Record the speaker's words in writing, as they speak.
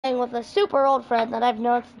with a super old friend that I've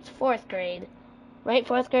known since 4th grade. Right,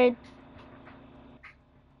 4th grade?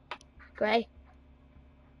 Gray?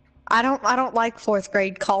 I don't like 4th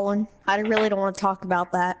grade, Colin. I really don't want to talk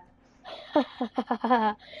about that.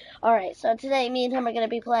 Alright, so today me and him are going to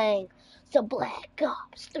be playing some Black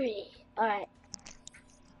Ops 3. Alright.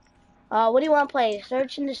 What do you want to play?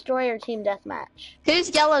 Search and Destroy or Team Deathmatch?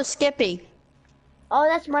 Who's Yellow Skippy? Oh,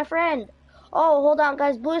 that's my friend. Oh, hold on,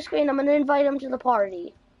 guys. Blue screen. I'm going to invite him to the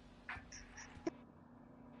party.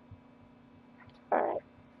 Alright.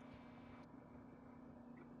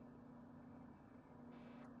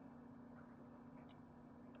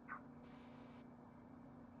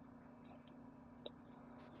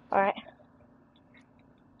 Alright.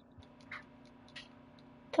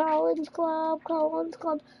 ColinsClub,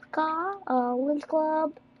 ColinsClub,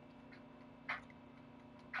 ColinsClub.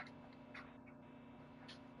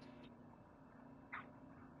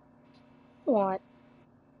 What?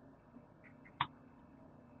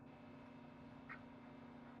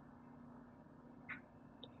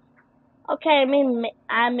 Okay,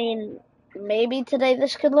 I mean, maybe today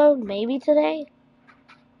this could load. Maybe today.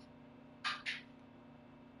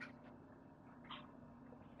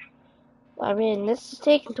 I mean, this is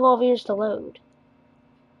taking 12 years to load.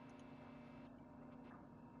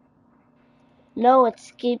 No, it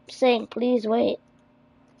keeps saying, please wait.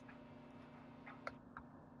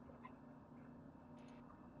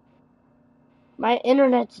 My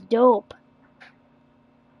internet's dope.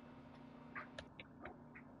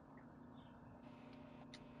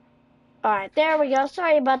 Alright, there we go.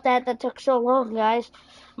 Sorry about that. That took so long, guys.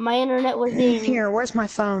 My internet was being... Here, where's my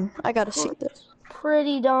phone? I gotta see this.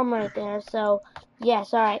 Pretty dumb right there, so...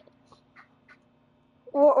 Yes, alright.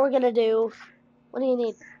 What we're gonna do... What do you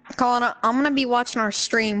need? Colin, I'm gonna be watching our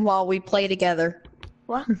stream while we play together.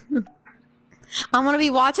 What? I'm gonna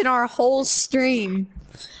be watching our whole stream.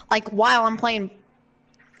 Like, while I'm playing...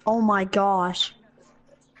 Oh my gosh.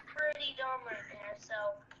 Pretty dumb right there, so...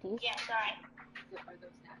 Yes, alright.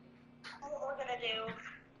 What we're gonna do...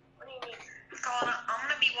 What do you need? Colin, I'm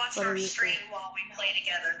gonna be watching our stream while we play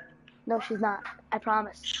together. No, she's not. I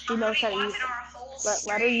promise. She knows how to use them.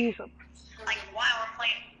 Let her use them. Like, while I'm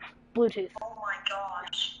playing... Bluetooth. Oh my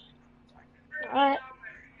gosh. Alright.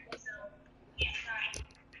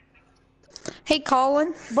 Hey,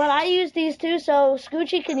 Colin. But I use these too, so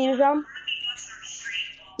Scoochie can use them.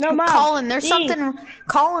 No, Mom. Colin, there's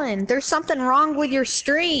something wrong with your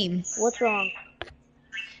stream. What's wrong?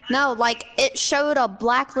 No, like, it showed a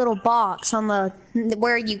black little box on the,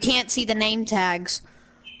 where you can't see the name tags.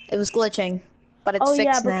 It was glitching, but it's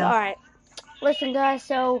fixed now. Alright. Listen, guys,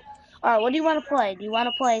 so, alright, what do you want to play? Do you want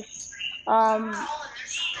to play,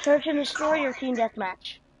 Search and Destroy or Team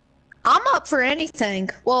Deathmatch? I'm up for anything.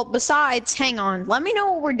 Well, besides, hang on. Let me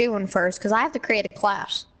know what we're doing first, because I have to create a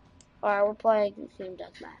class. Alright, we're playing Team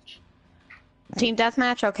Deathmatch. Team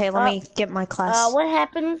Deathmatch? Okay, let me get my class. What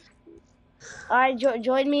happened? Alright,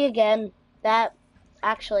 join me again. That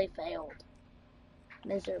actually failed.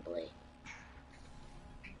 Miserably.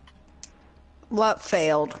 What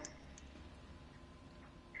failed?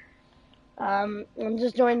 I'm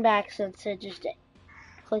just joining back since it just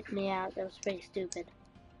clicked me out. That was pretty stupid.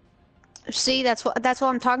 See, that's what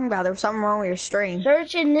I'm talking about. There was something wrong with your stream.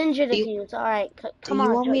 Search and Ninja Defuse. Alright, come on.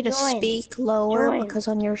 Do you want me to join. speak lower? Join. Because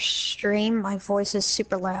on your stream, my voice is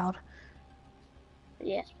super loud.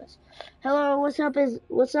 Yes, but hello, what's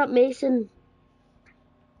up, Mason?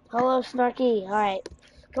 Hello, Snarky. Alright.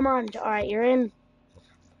 Come on, alright, you're in.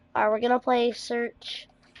 Alright, we're gonna play Search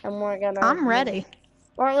and we're gonna I'm ready.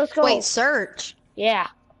 Alright, let's go. Wait, Search? Yeah.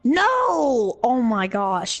 No! Oh my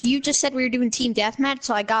gosh. You just said we were doing Team Deathmatch,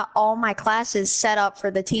 so I got all my classes set up for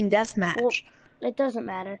the Team Deathmatch. Well, it doesn't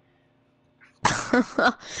matter.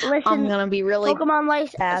 Listen, I'm gonna be really Pokemon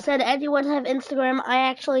Life bad. said anyone have Instagram. I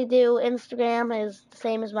actually do. Instagram is the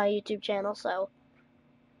same as my YouTube channel, so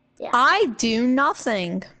yeah. I do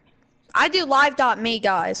nothing. I do live.me,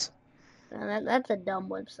 guys. That's a dumb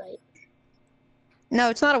website. No,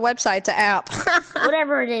 it's not a website, it's an app.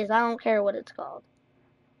 Whatever it is, I don't care what it's called.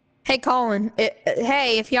 Hey, Colin.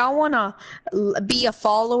 Hey, if y'all wanna be a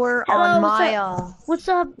follower on my what's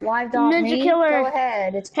up, live.me, Ninja Killer? go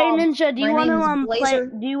ahead. It's Hey, called, Ninja, do you my want name's to Blazer.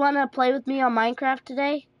 play? Do you want to play with me on Minecraft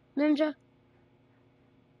today, Ninja?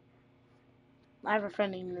 I have a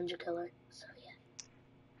friend named Ninja Killer, so yeah.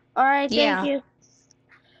 All right, thank you.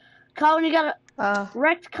 Colin, you got a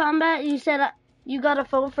wrecked combat. You said you got a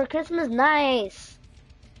phone for Christmas. Nice.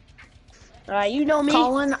 All right, you know me.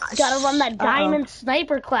 Colin, Gotta run that diamond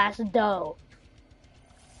sniper class, though.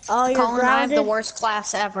 Oh, you're Colin, grounded? I have the worst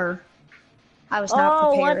class ever. I was not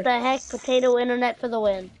prepared. Oh, what the heck? Potato internet for the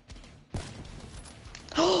win.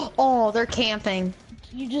 Oh, they're camping.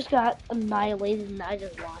 You just got annihilated and I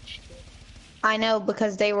just watched you. I know,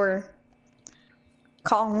 because they were...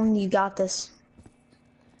 Colin, you got this.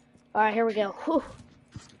 Alright, here we go. Whew.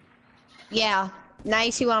 Yeah. Now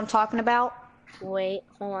you see what I'm talking about? Wait,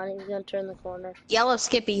 hold on, he's gonna turn the corner. Yellow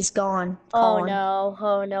Skippy's gone, Colin. Colin.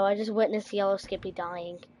 Oh no, I just witnessed Yellow Skippy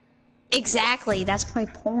dying. Exactly, that's my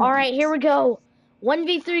point. Alright, here we go.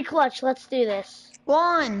 1v3 clutch, let's do this.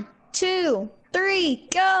 1, 2, 3,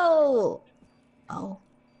 go!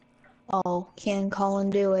 Oh, can Colin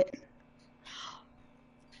do it?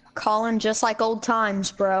 Colin, just like old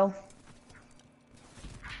times, bro.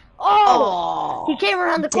 Oh! He came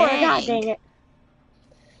around the corner, dang. god dang it.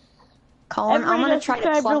 Colin, I'm gonna try to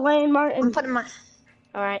I'm putting my...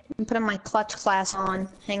 Alright. I'm putting my clutch class on.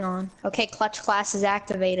 Hang on. Okay, clutch class is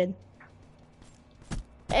activated.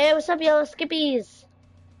 Hey, what's up, Yellow Skippies?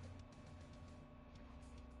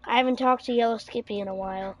 I haven't talked to Yellow Skippy in a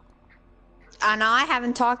while. I know, I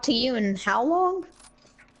haven't talked to you in how long?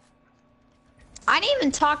 I didn't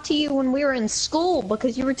even talk to you when we were in school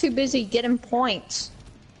because you were too busy getting points.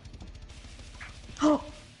 Oh,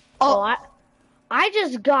 I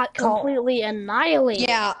just got completely annihilated.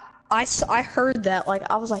 Yeah, I heard that. Like,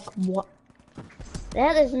 I was like, what?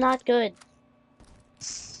 That is not good.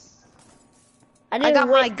 I got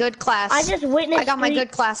my good class. I got my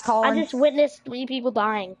good class, Colin. I just witnessed 3 people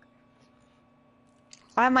dying.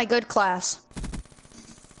 I have my good class.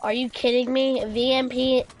 Are you kidding me?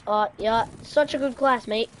 VMP, yeah, such a good class,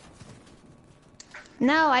 mate.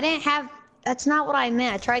 No, I didn't have, that's not what I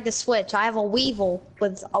meant. I tried to switch. I have a Weevil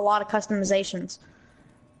with a lot of customizations.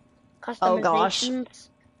 Oh gosh.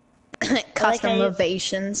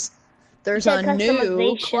 Customizations. There's a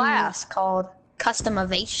new class called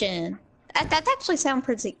Customization. That actually sounds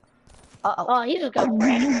pretty... Uh-oh. Oh, he just got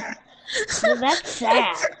wrecked. Well, that's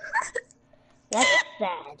sad. That's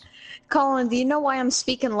sad. Colin, do you know why I'm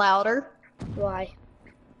speaking louder? Why?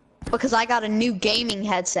 Because I got a new gaming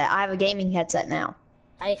headset. I have a gaming headset now.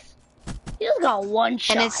 Nice. You just got one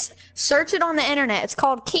shot. And it's, search it on the internet. It's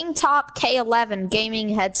called King Top K11 gaming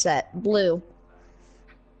headset, blue.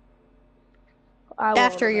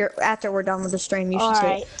 After we're done with the stream, you should see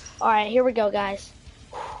it. All right, here we go, guys.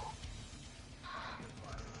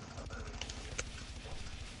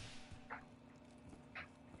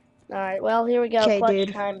 All right, well, here we go. Okay, clutch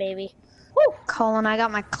dude. time, baby. Woo! Colin, I got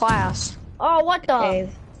my class. Oh, what the? Okay.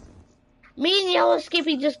 Me and Yellow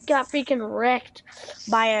Skippy just got freaking wrecked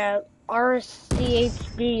by a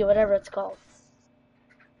RCHB, whatever it's called.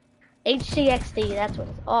 HCXD, that's what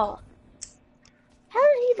it's. Oh. How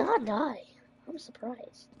did he not die? I'm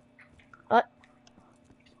surprised.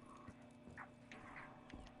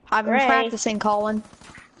 I've been practicing, Colin.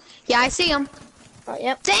 Yeah, I see him.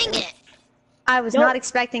 Yep. Dang it! I was not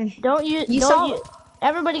expecting.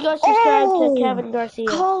 Everybody go subscribe to Kevin Garcia.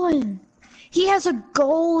 Colin, he has a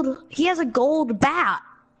gold bat.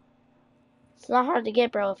 It's not hard to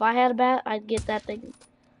get, bro. If I had a bat, I'd get that thing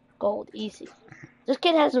gold easy. This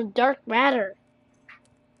kid has some dark matter.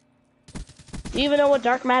 Do you even know what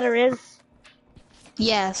dark matter is?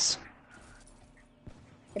 Yes.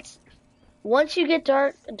 It's once you get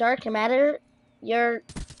dark matter, you're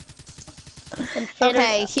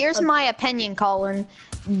okay. Here's my opinion, Colin.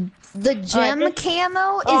 The gem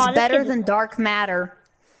camo is better than dark matter.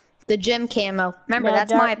 The gem camo. Remember,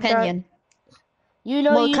 that's my opinion. You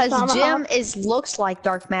know, because gem looks like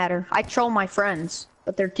dark matter. I troll my friends,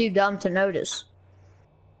 but they're too dumb to notice.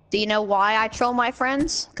 Do you know why I troll my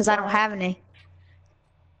friends? Because I don't have any.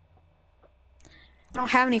 I don't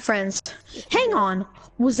have any friends. Hang on.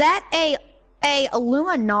 Was that a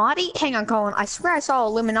Illuminati? Hang on, Colin. I swear I saw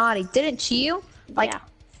Illuminati. Didn't you? Like. Yeah.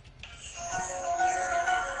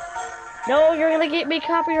 No, you're gonna get me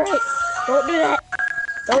copyright. Don't do that.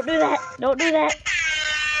 Don't do that. Don't do that.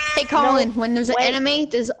 Hey, Colin, when there's an enemy,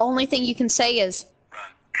 the only thing you can say is...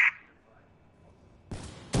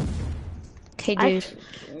 Okay, dude.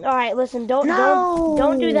 Alright, listen, don't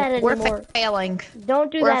do that anymore. We're failing.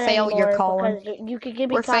 Don't do that anymore. We're a failure, Colin. Because you could give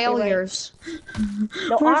me We're copyright. failures.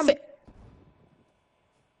 No,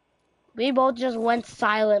 we both just went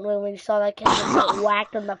silent when we saw that kid get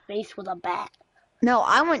whacked in the face with a bat. No,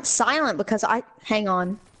 I went silent because hang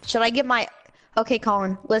on. Should I get my... Okay,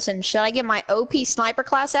 Colin, listen. Should I get my OP sniper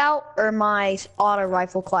class out or my auto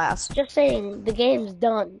rifle class? Just saying, the game's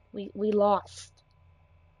done. We lost.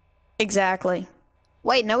 Exactly.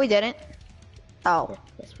 Wait, no we didn't. Oh.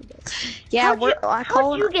 Yes, we did. Yeah,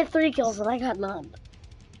 how'd you get 3 kills and I got none?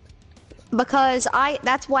 Because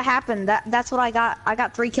that's what happened. That's what I got. I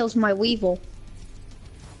got 3 kills with my Weevil.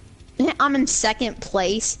 I'm in 2nd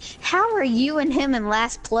place. How are you and him in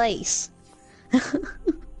last place?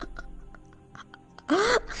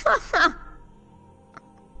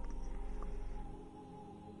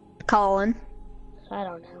 Colin. I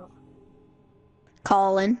don't know.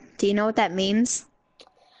 Colin, do you know what that means?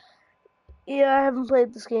 Yeah, I haven't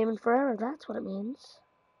played this game in forever. That's what it means.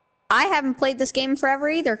 I haven't played this game forever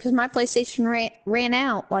either because my PlayStation ran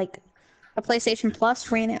out. Like, a PlayStation Plus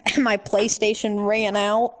ran out. My PlayStation ran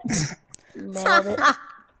out. Nailed it.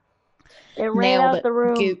 It ran Nailed out it. the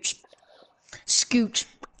room. Gooch. Scooch.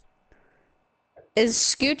 Is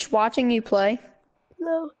Scooch watching you play?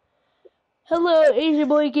 No. Hello, Asian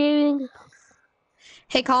Boy Gaming.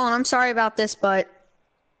 Hey, Colin, I'm sorry about this, but...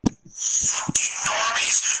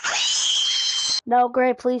 No,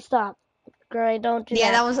 Gray, please stop. Gray, don't do that.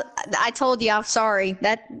 Yeah, that was... I told you, I'm sorry.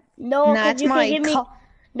 No, because you can give me...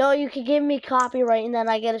 No, you can give me copyright, and then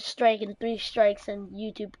I get a strike, and 3 strikes, and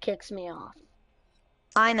YouTube kicks me off.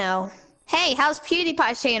 I know. Hey, how's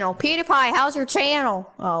PewDiePie's channel? PewDiePie, how's your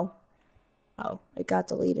channel? Oh, it got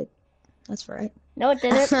deleted. That's right. No, it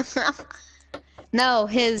didn't. No,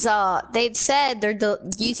 they'd said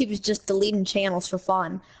YouTube is just deleting channels for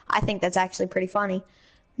fun. I think that's actually pretty funny.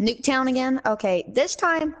 Nuketown again? Okay, this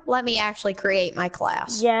time, let me actually create my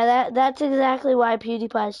class. Yeah, that's exactly why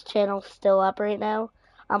PewDiePie's channel's still up right now.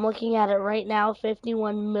 I'm looking at it right now,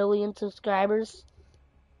 51 million subscribers.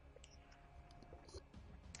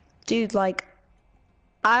 Dude, like,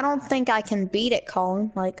 I don't think I can beat it,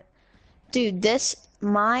 Colin. Like, dude,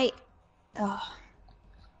 my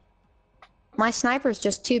sniper's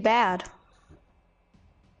just too bad.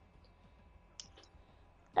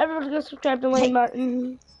 Everyone's gonna subscribe to Lane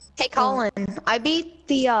Martin. Hey, Colin, I beat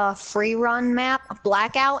the free run map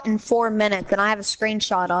Blackout in 4 minutes, and I have a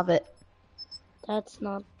screenshot of it. That's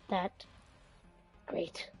not that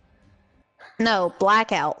great. No,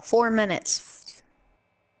 Blackout, 4 minutes.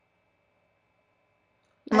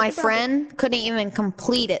 My friend couldn't even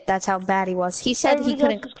complete it. That's how bad he was. He said he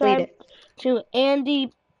couldn't complete it. To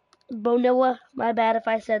Andy Bonilla, my bad if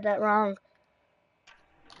I said that wrong.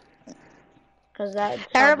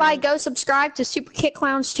 Everybody go subscribe to Super Kit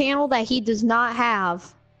Clown's channel that he does not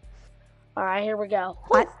have. Alright, here we go.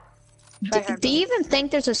 Do you even think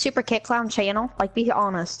there's a Super Kit Clown channel? Like, be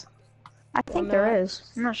honest. I think there is.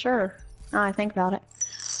 I'm not sure. Now I think about it.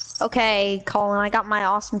 Okay, Colin, I got my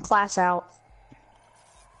awesome class out.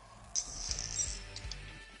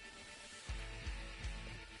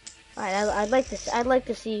 Alright, I'd like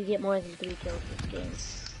to see you get more than 3 kills this game.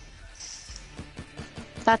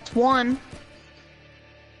 That's 1.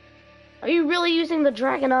 Are you really using the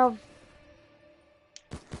Dragunov?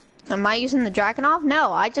 Am I using the Dragunov?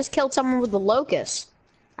 No, I just killed someone with the Locust.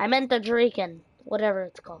 I meant the Draken, whatever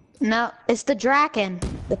it's called. No, it's the Draken.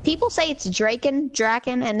 The people say it's Draken,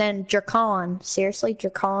 and then Drakon. Seriously,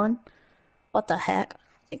 Drakon? What the heck?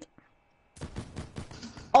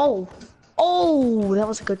 Oh, that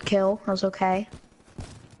was a good kill. That was okay.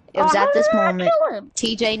 It was at this moment.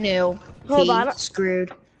 TJ knew he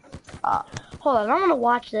screwed up. Hold on, I'm gonna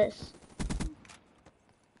watch this.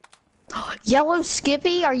 Yellow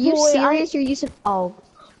Skippy? Are you serious? You're using... Oh.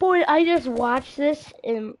 Boy, I just watched this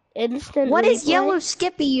in instant What replay. is Yellow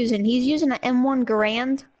Skippy using? He's using an M1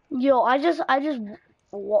 Garand? Yo, I just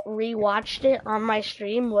rewatched it on my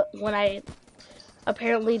stream when I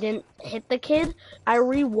apparently didn't hit the kid. I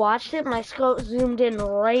rewatched it, my scope zoomed in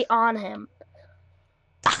right on him.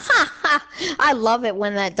 I love it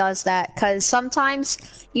when that does that, because sometimes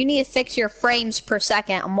you need to fix your frames per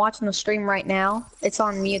second. I'm watching the stream right now. It's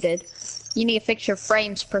on muted. You need to fix your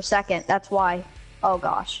frames per second. That's why. Oh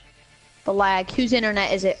gosh. The lag. Whose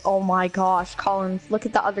internet is it? Oh my gosh, Colin. Look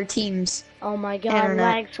at the other teams. Oh my god,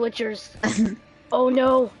 lag switchers. Oh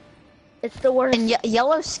no. It's the worst. And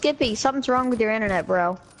Yellow Skippy, something's wrong with your internet,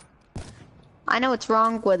 bro. I know what's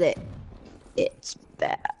wrong with it. It's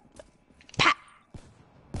bad. Pat.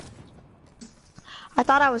 I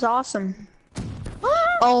thought I was awesome.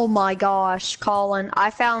 Oh my gosh, Colin.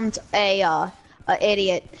 I found a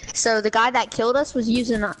idiot. So the guy that killed us was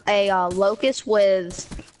using a Locust with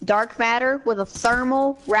dark matter, with a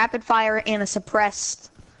thermal, rapid fire, and a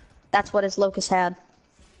suppressed. That's what his Locust had.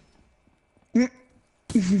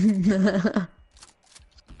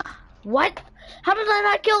 What? How did I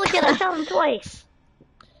not kill the kid? I shot him twice.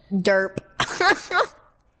 Derp.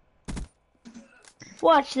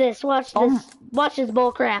 Watch this, watch this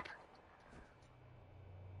bull crap.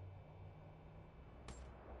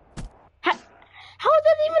 How did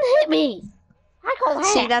that even hit me? I call hack.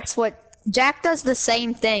 See, that's what Jack does. The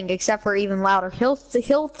same thing, except for even louder. He'll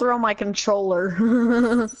throw my controller.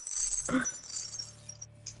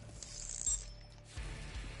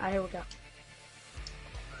 Alright, here we go.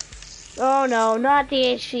 Oh no, not the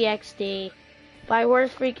HCXD. My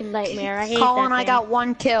worst freaking nightmare. I hate Colin, that I thing. got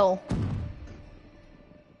 1 kill.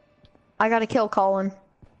 I got a kill, Colin.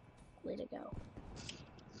 Way to go.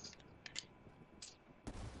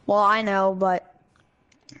 Well, I know, but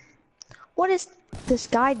what is this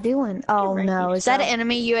guy doing? Oh no, is that an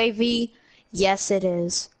enemy UAV? Yes, it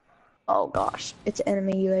is. Oh gosh, it's an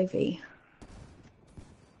enemy UAV.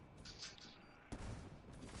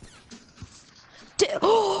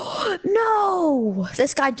 Oh no!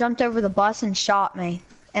 This guy jumped over the bus and shot me,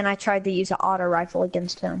 and I tried to use an auto rifle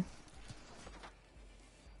against him.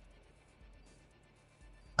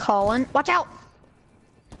 Colin, watch out!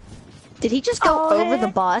 Did he just go over the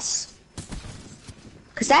bus?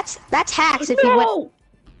 Cause that's hacks if he went.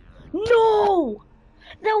 No!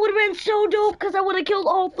 That would have been so dope because I would have killed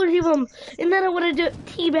all 3 of them. And then I would have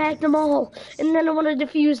teabagged them all. And then I would have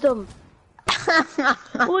defused them.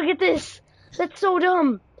 Look at this. That's so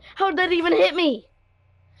dumb. How'd that even hit me?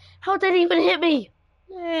 How'd that even hit me?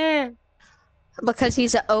 Because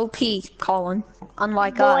he's an OP, Colin.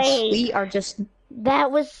 Unlike us. We are just...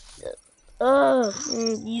 That was...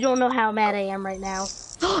 you don't know how mad I am right now.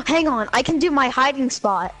 Hang on. I can do my hiding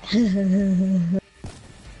spot.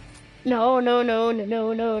 No.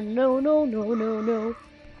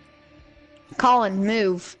 Colin,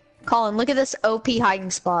 move. Colin, look at this OP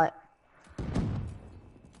hiding spot.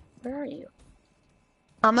 Where are you?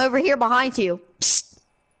 I'm over here behind you. Psst.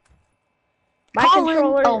 My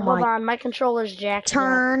controller, hold on, my controller's jacked.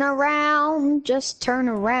 Turn around, just turn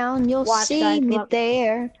around, you'll see me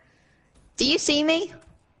there. Do you see me?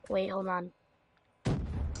 Wait, hold on.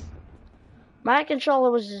 My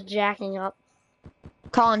controller was just jacking up.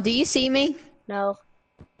 Colin, do you see me? No.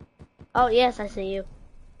 Oh, yes, I see you.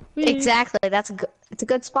 Exactly, it's a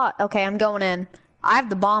good spot. Okay, I'm going in. I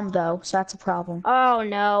have the bomb though, so that's a problem. Oh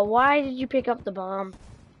no, why did you pick up the bomb?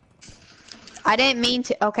 I didn't mean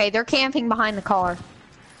to. Okay, they're camping behind the car.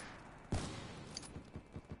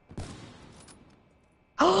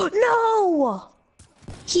 Oh no!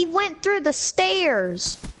 He went through the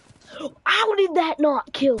stairs. How did that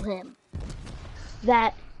not kill him?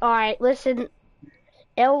 Alright, listen.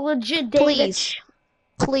 Elijah Davis.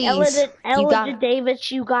 Please. Elijah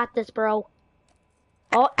Davis, you got this, bro.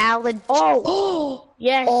 Oh, Elijah. Oh,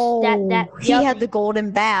 yes. Oh, he had the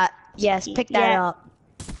golden bat. Yes, pick that up.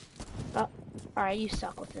 Alright, you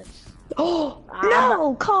suck with this. Oh,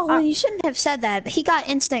 no, Colin, you shouldn't have said that. He got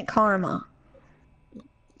instant karma.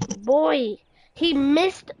 Boy, he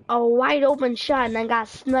missed a wide open shot and then got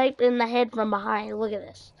sniped in the head from behind. Look at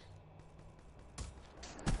this.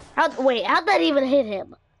 How'd that even hit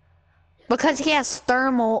him? Because he has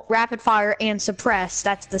thermal, rapid fire, and suppress.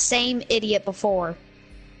 That's the same idiot before.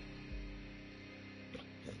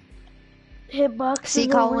 Hitbox. See,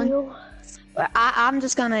 Colin? I'm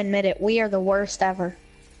just gonna admit it. We are the worst ever.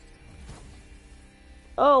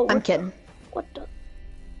 Oh, I'm kidding. What the?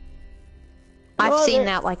 I've seen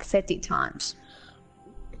that like 50 times.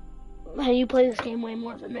 Hey, you play this game way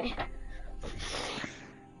more than me.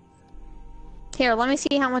 Here, let me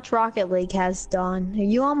see how much Rocket League has done. Are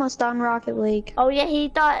you almost done Rocket League? Oh yeah, he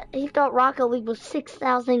thought Rocket League was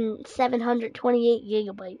 6,728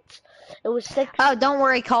 gigabytes. It was 6. Oh, don't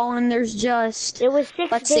worry, Colin. There's just. It was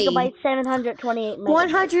 6 gigabytes, 728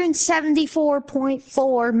 megabytes.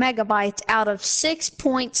 174.4 megabytes out of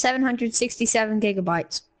 6.767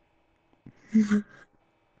 gigabytes.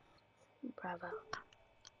 Bravo.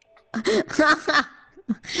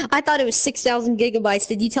 I thought it was 6,000 gigabytes.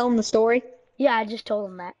 Did you tell him the story? Yeah, I just told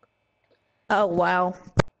him that. Oh, wow.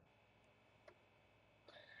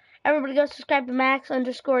 Everybody go subscribe to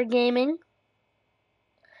Max_Gaming.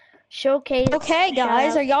 Showcase. Okay,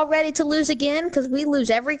 guys, are y'all ready to lose again? Because we lose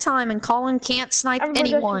every time, and Colin can't snipe anyone.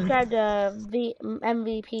 Everybody go subscribe to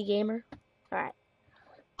MVP Gamer. Alright.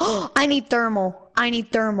 I need thermal. I need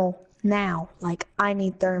thermal. Now. Like, I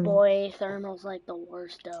need thermal. Boy, thermal's like the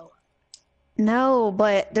worst, though. No,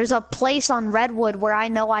 but there's a place on Redwood where I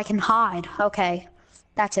know I can hide. Okay,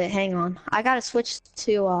 that's it. Hang on. I gotta switch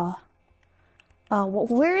to,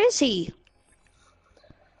 where is he?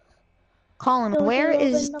 Colin, where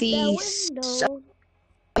is the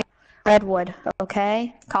Redwood?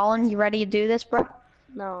 Okay. Colin, you ready to do this, bro?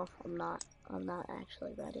 No, I'm not. I'm not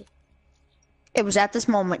actually ready. It was at this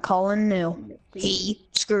moment Colin knew. He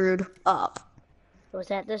screwed up. It was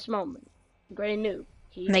at this moment. Gray knew.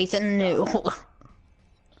 Nathan knew.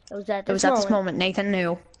 It was at this moment Nathan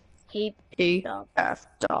knew. He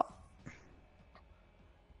effed up.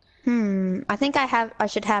 I think I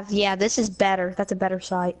should have, yeah, this is better. That's a better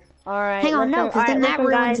site. Alright. Hang on, no, because then that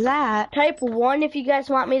ruins that. Type 1 if you guys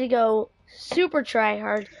want me to go super try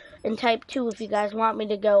hard, and type 2 if you guys want me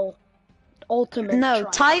to go ultimate. No,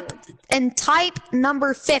 type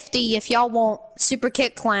number 50 if y'all want Super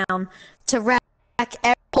Kick Clown to wreck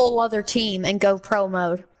every whole other team and go pro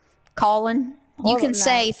mode. Colin, you can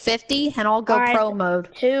say 50 and I'll go pro mode.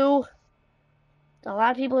 2. A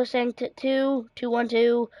lot of people are saying 2, 2, 1,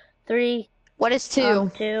 2, 3. What is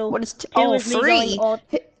 2? 2. What is 2? 2 Oh, is 3. Me going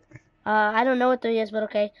I don't know what 3 is, but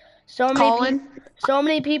okay. So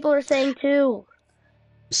many people are saying 2.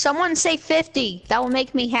 Someone say 50. That will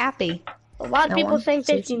make me happy. A lot of people are saying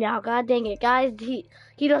 50 now. God dang it, guys.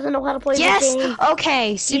 He doesn't know how to play this game. Yes!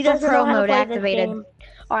 Okay, Super Pro mode activated.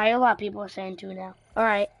 Alright, a lot of people are saying 2 now.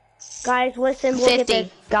 Alright. Guys, listen, look 50. at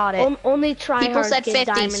this. Got it. Only try People hard said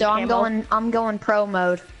 50, so camo. I'm going pro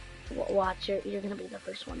mode. Watch, you're gonna be the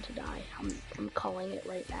first one to die. I'm calling it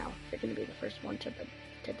right now. You're gonna be the first one to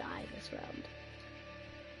die this round.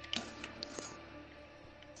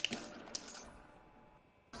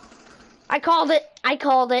 I called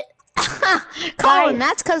it. Colin,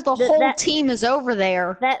 that's because the whole team is over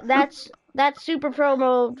there. That's super pro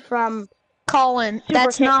mode from Colin,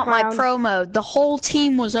 that's not my pro mode. The whole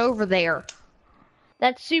team was over there.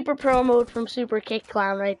 That's super pro mode from Super Kick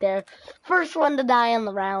Clown right there. First one to die in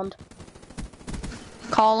the round.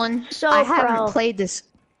 Colin, I haven't played this.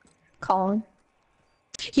 Colin.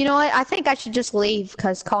 You know what? I think I should just leave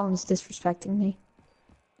because Colin's disrespecting me.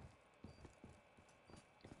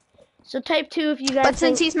 So type 2 if you guys But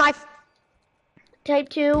since he's my... Type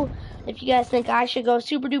 2 if you guys think I should go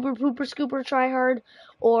super duper pooper scooper try hard,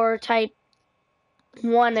 or type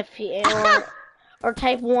 1 if he... or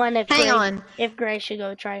type 1 if Gray should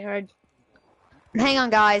go try hard. Hang on,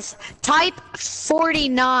 guys. Type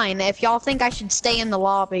 49 if y'all think I should stay in the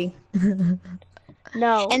lobby.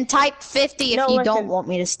 No. And type 50 if you don't want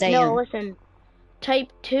me to stay in. No, listen.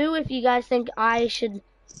 Type 2 if you guys think I should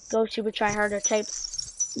go super try hard, or type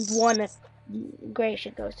 1 if Gray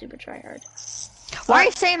should go super try hard. Why are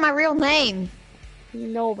you saying my real name?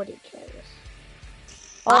 Nobody cares.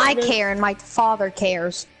 I care and my father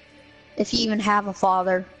cares. If you even have a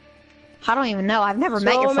father. I don't even know. I've never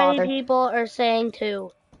met your father. So many people are saying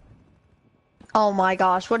 2. Oh my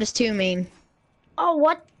gosh, what does 2 mean? Oh,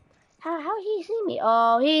 what? How he see me?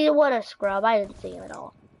 Oh, what a scrub. I didn't see him at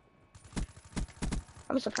all.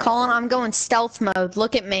 I'm surprised. Colin, I'm going stealth mode.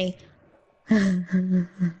 Look at me.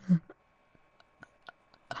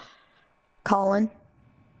 Colin.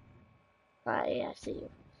 Yeah, I see you.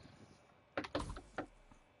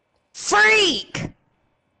 Freak!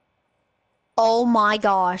 Oh my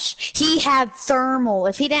gosh. He had thermal.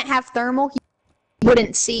 If he didn't have thermal, he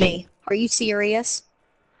wouldn't see me. Are you serious?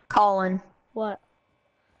 Colin. What?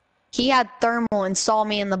 He had thermal and saw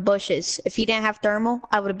me in the bushes. If he didn't have thermal,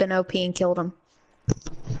 I would have been OP and killed him.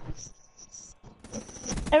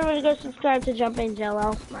 Everybody go subscribe to Jumping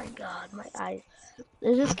Jello. My god, my eyes.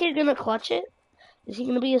 Is this kid gonna clutch it? Is he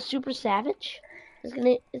gonna be a super savage? Is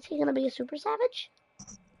he gonna be a super savage?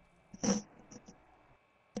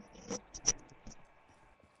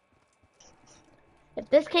 If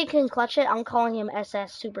this kid can clutch it, I'm calling him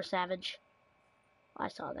SS Super Savage. I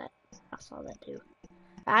saw that. I saw that too.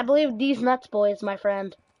 I believe these nuts boys, my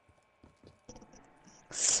friend.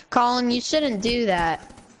 Colin, you shouldn't do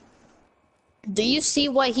that. Do you see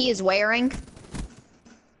what he is wearing?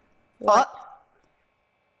 What?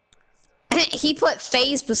 He put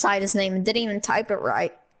FaZe beside his name and didn't even type it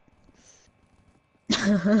right.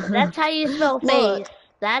 That's how you spell FaZe.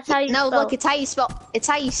 That's how you spell. No, look, it's how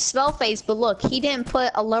you spell FaZe, but look, he didn't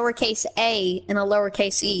put a lowercase a and a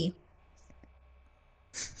lowercase e.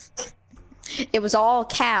 It was all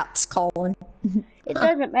caps, Colin. It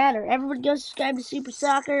doesn't matter. Everybody go subscribe to Super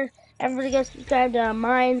Soccer. Everybody go subscribe to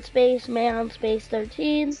Mindspace Man on Space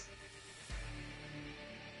 13.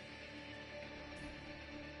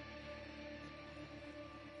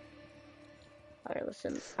 Alright,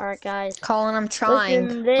 listen. Alright, guys. Colin, I'm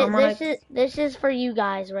trying. Listen, this is for you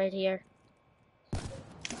guys right here.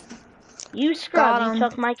 You scrub, you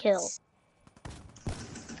took my kill.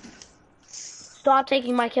 Stop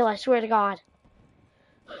taking my kill, I swear to God.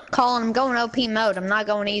 Colin, I'm going OP mode. I'm not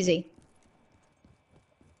going easy.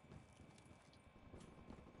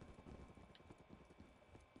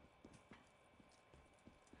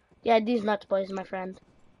 Yeah, these nuts boys, my friend.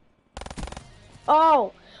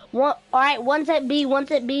 Oh! Alright, one's at B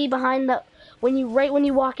behind the... Right when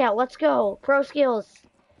you walk out. Let's go. Pro skills.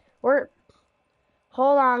 Hold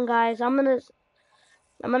on, guys. I'm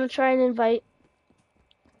gonna try and invite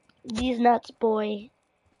these nuts boy.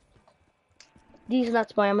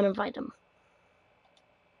 I'm gonna invite them.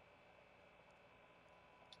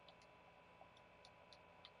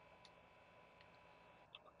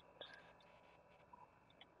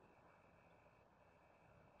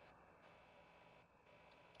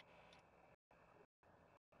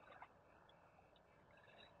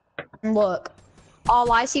 look.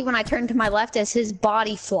 All I see when I turn to my left is his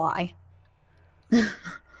body fly.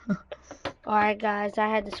 Alright, guys, I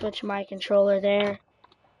had to switch my controller there.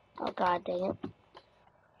 Oh, god dang it.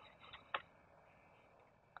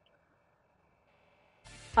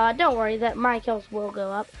 Don't worry, that my kills will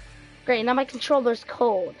go up. Great, now my controller's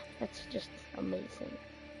cold. That's just amazing.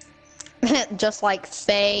 Just like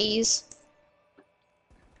phase.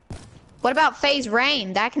 What about phase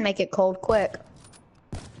rain? That can make it cold quick.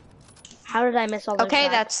 How did I miss all those Okay,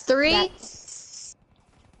 shots? that's 3.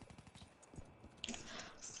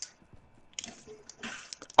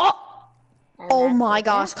 Oh my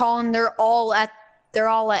gosh, Colin, they're all at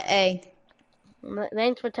A.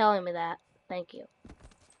 Thanks for telling me that. Thank you.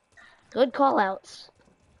 Good call outs.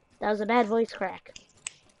 That was a bad voice crack.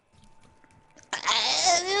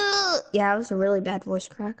 Yeah, it was a really bad voice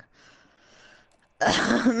crack.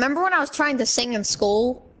 Remember when I was trying to sing in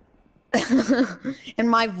school? And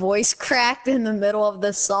my voice cracked in the middle of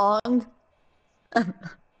the song?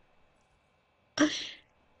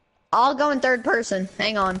 I'll go in third person.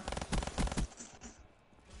 Hang on.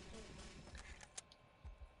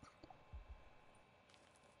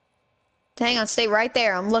 Hang on, stay right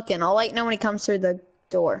there. I'm looking. I'll let you know when he comes through the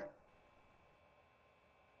door.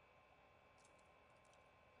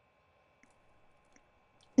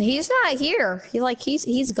 He's not here.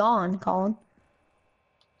 He's gone, Colin.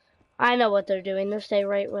 I know what they're doing. They'll stay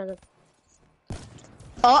right where the...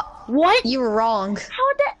 Oh, what? You were wrong.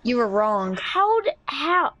 How did... You were wrong.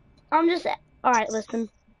 How? I'm just... Alright, listen.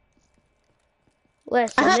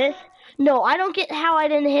 Listen, this... No, I don't get how I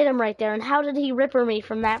didn't hit him right there, and how did he ripper me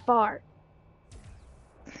from that far?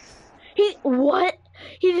 What?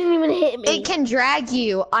 He didn't even hit me. It can drag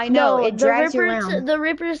you. I know, it drags you around. The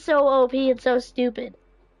Ripper's so OP, it's so stupid.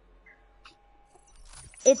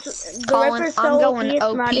 Colin, I'm going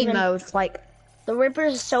OP mode, like... The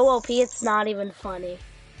Ripper's so OP, it's not even funny.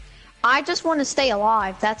 I just want to stay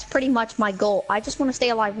alive. That's pretty much my goal. I just want to stay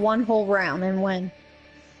alive one whole round and win.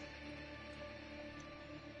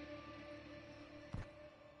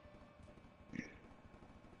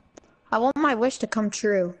 I want my wish to come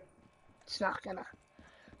true. It's not gonna.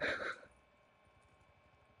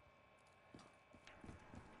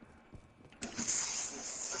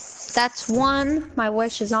 That's one. My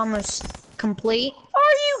wish is almost complete. Are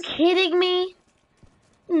you kidding me?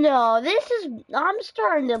 No, I'm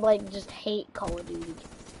starting to like just hate Call of Duty.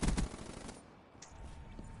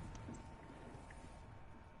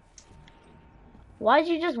 Why'd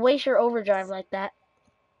you just waste your overdrive like that?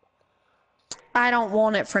 I don't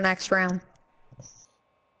want it for next round.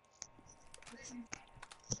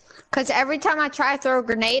 Because every time I try to throw a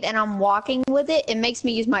grenade and I'm walking with it, it makes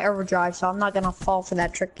me use my overdrive, so I'm not going to fall for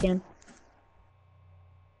that trick again.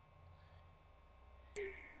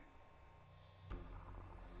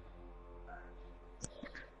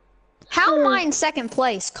 How am I in second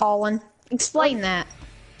place, Colin? Explain that.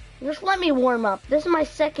 Just let me warm up. This is my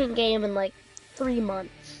second game in like 3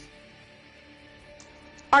 months.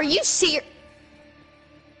 Are you serious?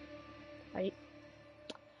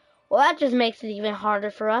 Well, that just makes it even harder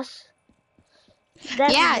for us.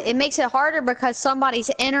 Yeah, it makes it harder because somebody's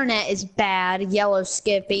internet is bad, Yellow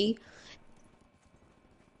Skippy.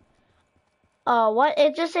 What?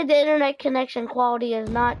 It just said the internet connection quality is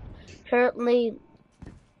not currently...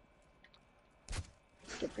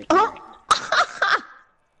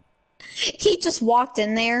 He just walked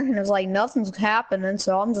in there and was like, nothing's happening,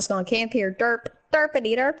 so I'm just gonna camp here. Derp,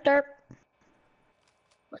 derpity, derp, derp.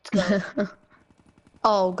 Let's go.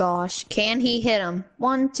 Oh gosh, can he hit him?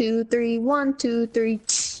 1, 2, 3, 1, 2, 3.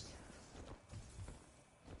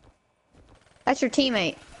 That's your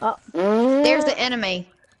teammate. There's the enemy.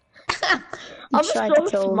 I'm so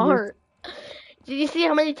smart. Did you see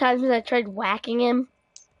how many times I tried whacking him?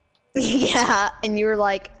 Yeah, and you were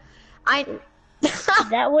like,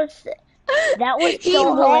 That was he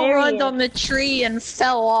so hilarious. He on the tree and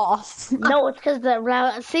fell off. No, it's because the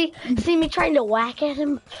round. See me trying to whack at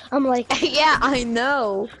him. I'm like, yeah, I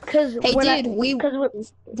know. Cause hey, dude, we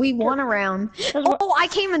won a round. Oh, I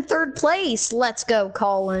came in third place. Let's go,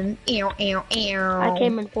 Colin. Ew, ew, ew. I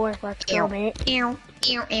came in fourth. Let's go, mate. Ew,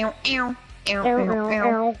 ew, ew, ew.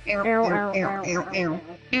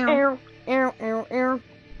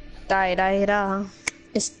 Da.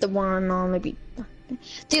 It's the one on the beat.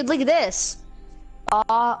 Dude, look at this.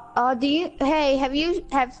 Have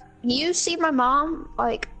you seen my mom?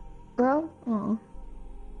 Like, bro? Oh.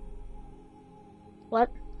 What?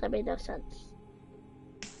 That made no sense.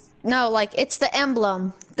 No, like, it's the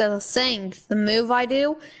emblem, the thing, the move I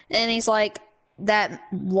do, and he's like, that,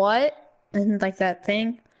 what? And like that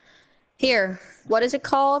thing. Here, what is it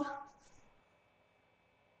called?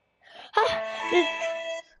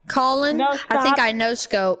 Colin, No, stop. I think I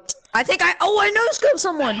no-scoped. I no-scoped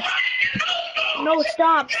someone. No,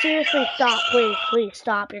 stop. Seriously, stop. Please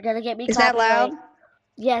stop. You're gonna get me copyright. Is that loud?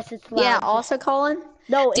 Yes, it's loud. Yeah, also, Colin?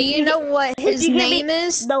 No, do you know what his name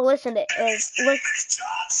is? No, listen. No,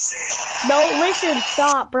 listen.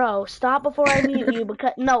 Stop, bro. Stop before I mute you.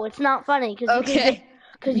 Because no, it's not funny.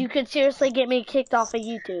 Because you could seriously get me kicked off of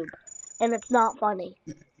YouTube, and it's not funny.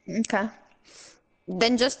 Okay.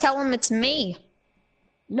 Then just tell him it's me.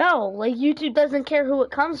 No, like YouTube doesn't care who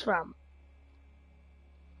it comes from.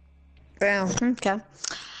 Yeah. Okay.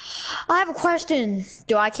 I have a question.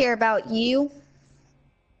 Do I care about you?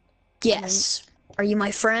 Yes. Are you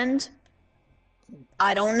my friend?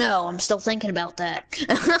 I don't know. I'm still thinking about that.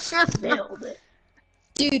 Nailed it.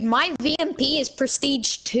 Dude, my VMP is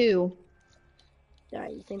Prestige 2.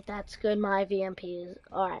 Alright, you think that's good? My VMP is...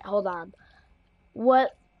 Alright, hold on.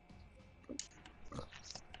 What?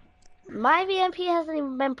 My VMP hasn't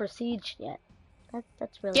even been Prestige yet.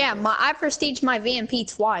 That's really Yeah, good. I Prestiged my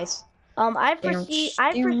VMP twice. I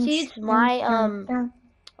prestiged my,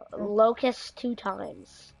 Locust 2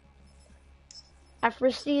 times. I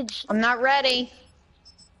prestiged... I'm not ready.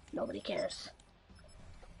 Nobody cares.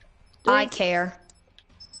 I care.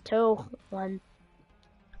 2, 1.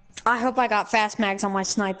 I hope I got fast mags on my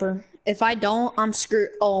sniper. If I don't, I'm screwed.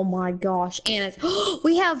 Oh my gosh. And it's...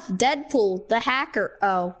 we have Deadpool, the hacker.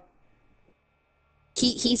 Oh.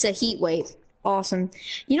 He's a heat wave. Awesome.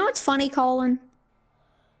 You know what's funny, Colin?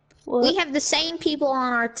 What? We have the same people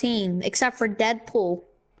on our team, except for Deadpool.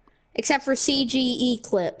 Except for CGE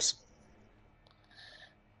clips.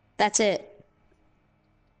 That's it.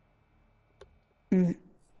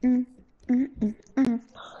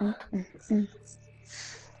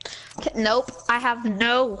 Nope, I have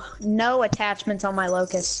no attachments on my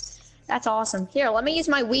Locust. That's awesome. Here, let me use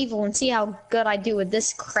my Weevil and see how good I do with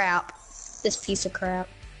this crap. This piece of crap.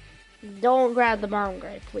 Don't grab the bomb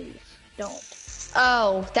grenade, please. Don't.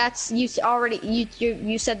 Oh, that's you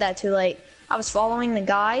said that too late. I was following the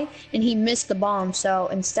guy and he missed the bomb, so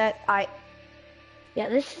instead Yeah,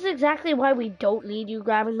 this is exactly why we don't need you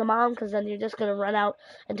grabbing the bomb, because then you're just gonna run out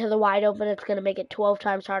into the wide open. It's gonna make it 12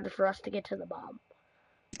 times harder for us to get to the bomb.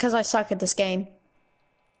 Because I suck at this game.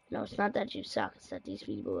 No, it's not that you suck. It's that these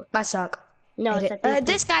people. I suck. No, it's that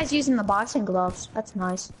this guy's using the boxing gloves. That's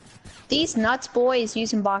nice. These nuts boy is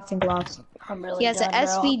using boxing gloves. I'm really he has an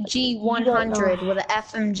SVG 100 with an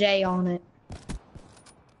FMJ on it.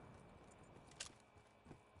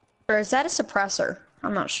 Or is that a suppressor?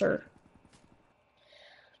 I'm not sure.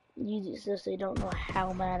 You seriously don't know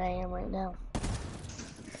how mad I am right now.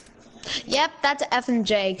 Yep, that's an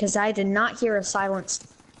FMJ because I did not hear a silence.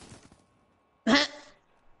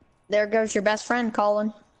 There goes your best friend,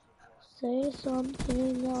 Colin. Say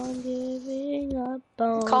something, I'm giving up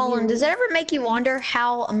on Colin, you. does it ever make you wonder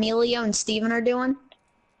how Emilio and Steven are doing?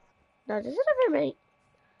 No, does it ever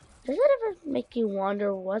make you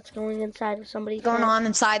wonder what's going inside of somebody's going head? on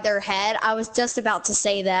inside their head? I was just about to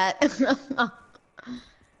say that.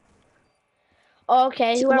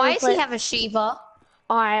 Okay. So why does he have a Shiva?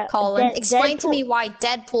 Alright, Colin, explain to me why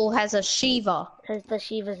Deadpool has a Shiva. Because the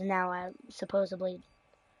Shiva's now supposedly...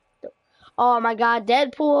 Oh my god,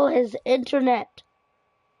 Deadpool, his internet.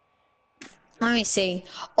 Let me see.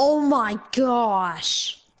 Oh my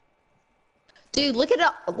gosh. Dude, look at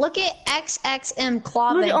XXM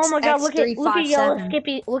Clawbanks. Oh my god, look at Yellow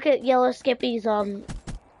Skippy. Look at Yellow Skippy's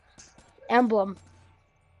emblem.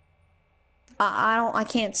 I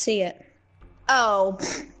can't see it. Oh.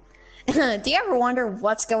 Do you ever wonder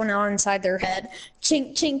what's going on inside their head?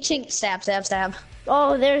 Chink, chink, chink, stab, stab, stab.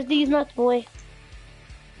 Oh, there's these nuts, boy.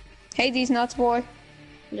 Hey, these nuts, boy.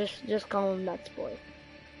 Just call him nuts, boy.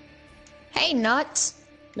 Hey, nuts.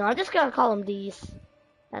 No, I'm just gonna call him these.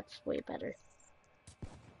 That's way better.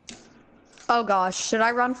 Oh gosh, should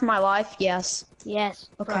I run for my life? Yes. Yes.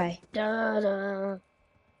 Okay. Da-da.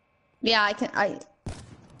 Yeah, I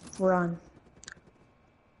run.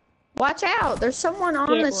 Watch out! There's someone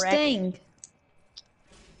on the sting.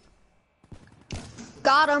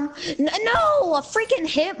 Got him. No, a freaking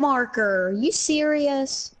hit marker. Are you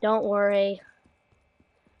serious? Don't worry.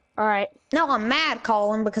 Alright. No, I'm mad,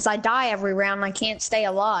 Colin, because I die every round and I can't stay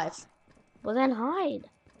alive. Well, then hide.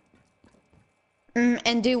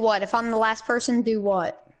 And do what? If I'm the last person, do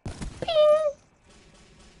what? Ping!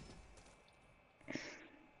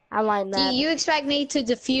 I like that. Do you expect me to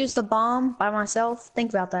defuse the bomb by myself? Think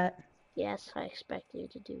about that. Yes, I expect you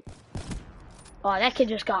to do. Oh, that kid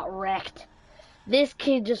just got wrecked. This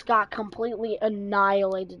kid just got completely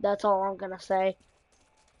annihilated. That's all I'm gonna say.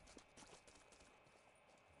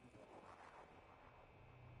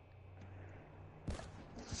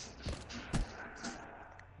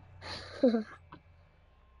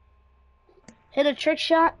 Hit a trick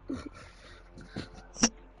shot.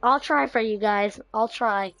 I'll try for you guys. I'll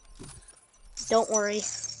try. Don't worry.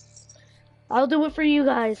 I'll do it for you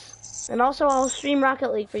guys. And also I'll stream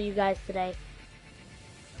Rocket League for you guys today.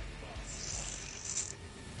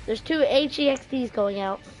 There's 2 HEXDs going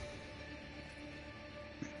out.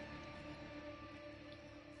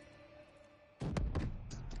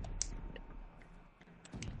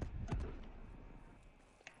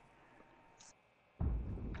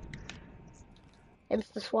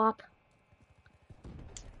 Insta swap.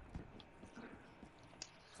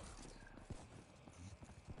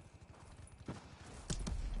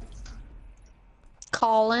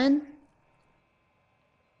 Colin.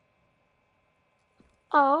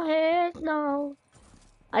 Oh heck no!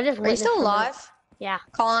 I just. Are you still alive? Yeah.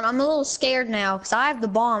 Colin, I'm a little scared now because I have the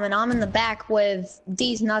bomb and I'm in the back with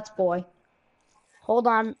D's nuts boy. Hold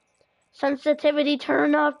on. Sensitivity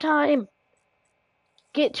turn off time.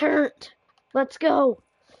 Get turned. Let's go.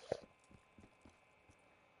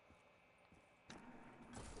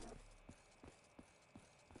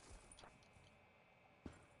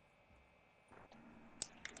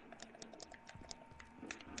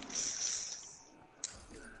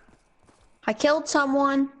 I killed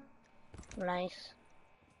someone. Nice.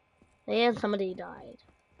 And somebody died.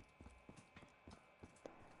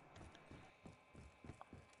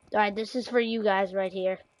 Alright, this is for you guys right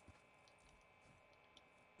here.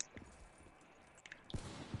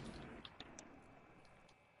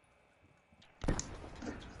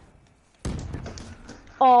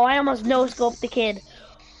 Oh, I almost no-scoped the kid.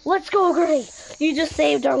 Let's go, Gray! You just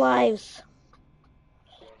saved our lives.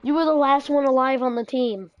 You were the last one alive on the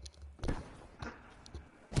team.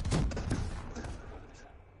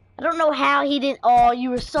 I don't know how he didn't. Oh,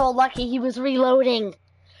 you were so lucky. He was reloading.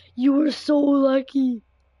 You were so lucky.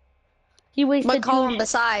 He wasted. But Colin,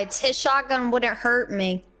 besides, his shotgun wouldn't hurt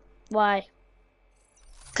me. Why?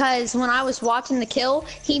 Because when I was watching the kill,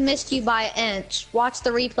 he missed you by an inch. Watch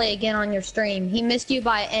the replay again on your stream. He missed you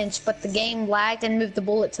by an inch, but the game lagged and moved the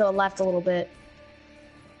bullet to the left a little bit.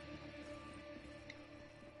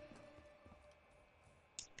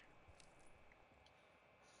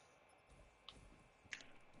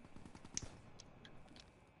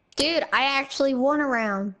 Dude, I actually won a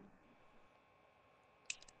round.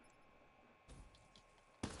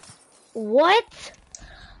 What?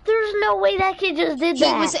 There's no way that kid just did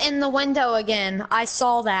that. He was in the window again. I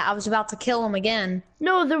saw that. I was about to kill him again.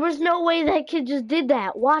 No, there was no way that kid just did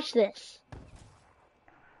that. Watch this.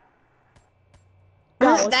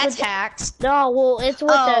 No, that's hacks. No, well, it's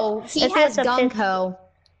with he has Gunko.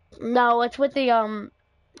 No, it's with the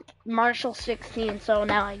Marshall 16, so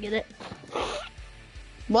now I get it.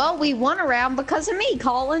 Well, we won a round because of me,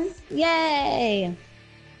 Colin. Yay!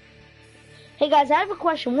 Hey guys, I have a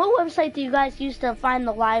question. What website do you guys use to find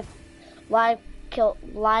the live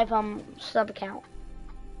sub account?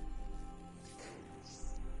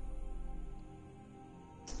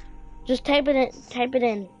 Just type it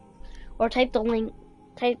in, or type the link.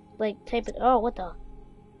 Type it. Oh, what the?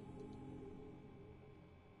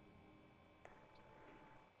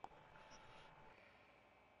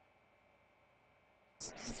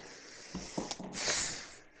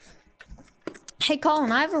 Hey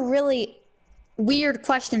Colin, I have a really weird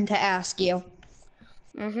question to ask you.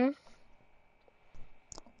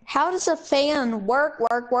 How does a fan work?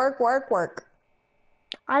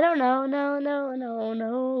 I don't know.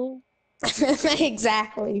 No.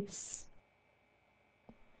 Exactly.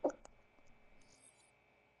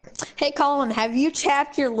 Hey Colin, have you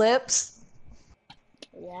chapped your lips?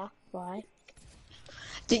 Yeah, why?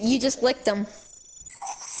 Did you just lick them?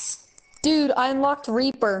 Dude, I unlocked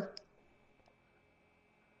Reaper.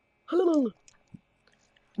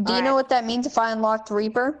 Do you know what that means if I unlocked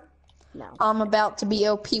Reaper? No. I'm about to be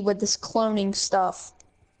OP with this cloning stuff.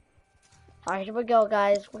 Alright, here we go,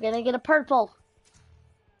 guys. We're gonna get a purple.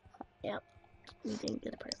 Yep, we didn't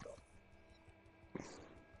get a purple.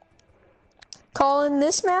 Colin,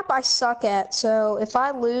 this map I suck at, so if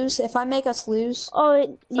I make us lose...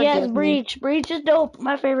 Oh, yes, Breach. Breach is dope.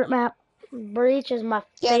 My favorite map. Breach is my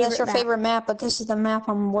favorite map. Yeah, that's your favorite map, but this is the map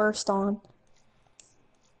I'm worst on.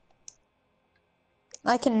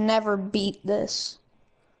 I can never beat this.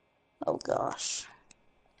 Oh gosh.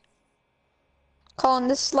 Colin,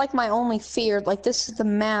 this is like my only fear. Like, this is the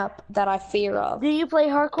map that I fear of. Do you play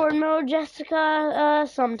hardcore mode, Jessica?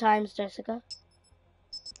 Sometimes, Jessica.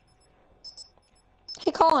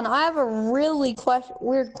 Hey Colin, I have a really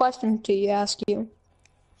weird question to ask you.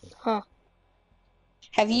 Huh.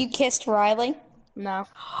 Have you kissed Riley? No.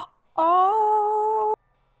 Oh.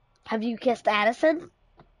 Have you kissed Addison?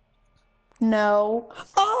 No.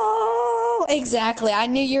 Oh. Exactly. I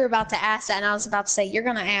knew you were about to ask that, and I was about to say, you're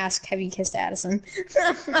gonna ask, have you kissed Addison?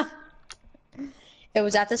 It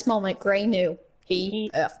was at this moment Gray knew he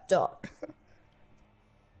effed up.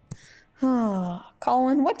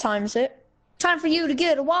 Colin, what time is it? Time for you to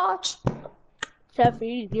get a watch. Time for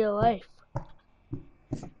you to get a life.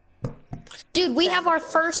 Dude, we have our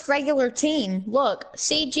first regular team. Look,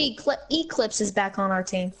 CG Eclipse is back on our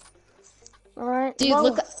team. Alright. Dude,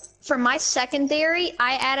 look, for my secondary,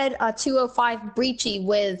 I added a 205 Breachy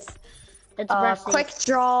with quick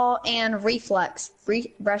draw and reflex.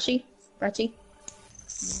 Brushy?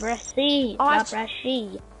 Brushy, Oh, not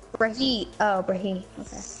brushy. Brahy. Oh, Brahy.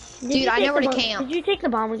 Okay. Dude, I know where to camp. Did you take the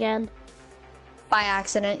bomb again? By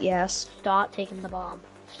accident, yes. Stop taking the bomb.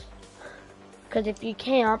 Because if you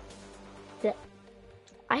camp,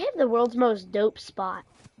 I have the world's most dope spot.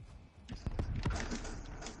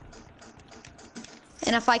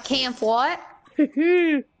 And if I camp, what?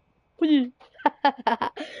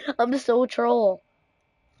 I'm so troll.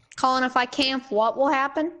 Colin, if I camp, what will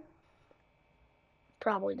happen?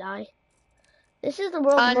 Probably die. This is the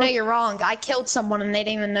world's No, you're wrong. I killed someone and they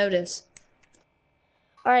didn't even notice.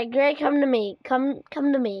 Alright, Gray, come to me. Come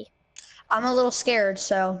to me. I'm a little scared,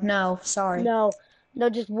 so no, sorry. No,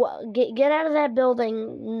 just get out of that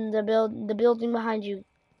building. The building behind you.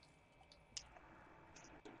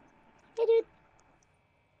 Hey, dude.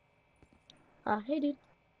 Hey, dude.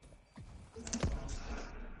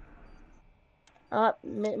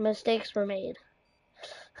 Mistakes were made.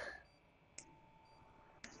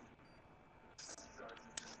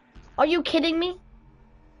 Are you kidding me?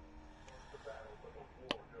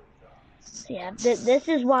 Yeah, this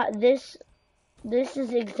is why this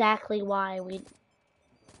is exactly why we.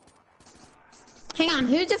 Hang on,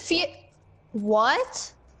 who defeated?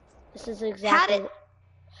 What? This is exactly.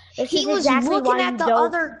 He was looking at the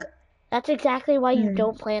other. That's exactly why you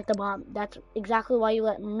don't plant the bomb. That's exactly why you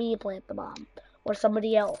let me plant the bomb or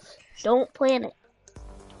somebody else. Don't plant it.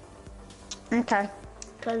 Okay.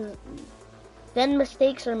 Because then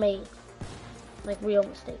mistakes are made, like real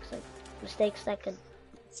mistakes, like mistakes that could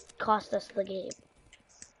cost us the game.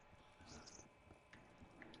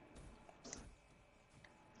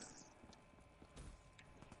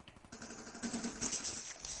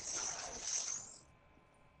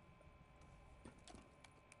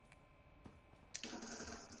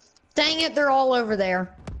 Dang it, they're all over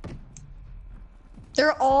there.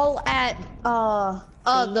 They're all at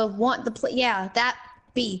that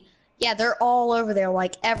B. Yeah, they're all over there,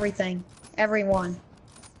 like everything. Everyone.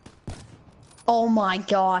 Oh my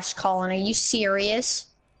gosh, Colin, are you serious?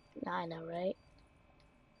 I know, right?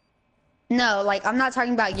 No, like, I'm not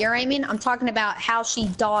talking about your aiming. I'm talking about how she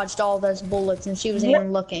dodged all those bullets and she wasn't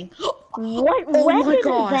even looking. What oh weapon my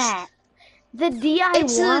gosh. is that? The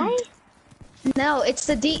DIY? No, it's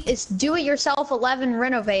the it's do-it-yourself 11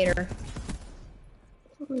 renovator.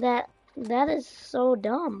 That is so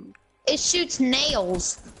dumb. It shoots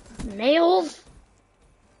nails. Nails?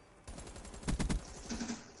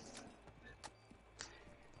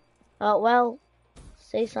 Oh, well,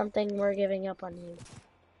 say something, we're giving up on you.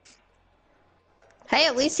 Hey,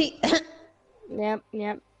 at least he... Yep.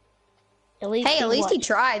 At least he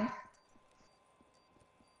tried.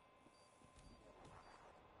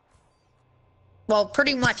 Well,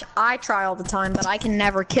 pretty much I try all the time, but I can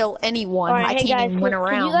never kill anyone. Right, I can't even win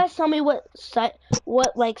around. Can you guys tell me what site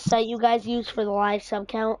you guys use for the live sub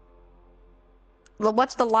count? Well,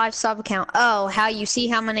 what's the live sub count? Oh, how you see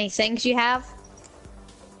how many things you have?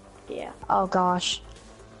 Yeah. Oh gosh.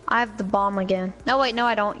 I have the bomb again. No, wait, no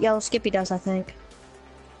I don't. Yellow Skippy does, I think.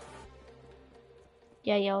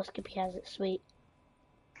 Yeah, Yellow Skippy has it. Sweet.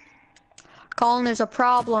 Colin, there's a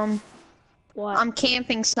problem. What? I'm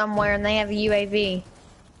camping somewhere and they have a UAV.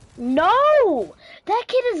 No! That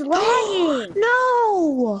kid is lagging!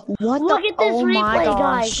 No! What Look at this replay,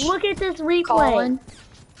 guys. Look at this replay. Colin,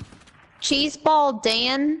 Cheeseball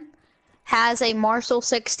Dan has a Marshall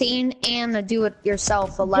 16 and a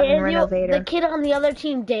do-it-yourself 11 renovator. The kid on the other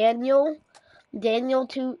team, Daniel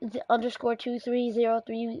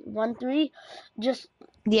 2_230313, just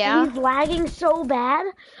he's lagging so bad.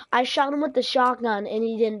 I shot him with the shotgun and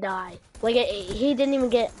he didn't die. Like he didn't even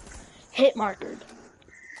get hit markered.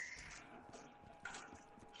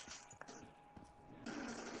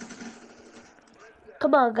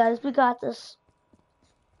 Come on, guys, we got this.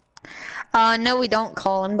 No, we don't,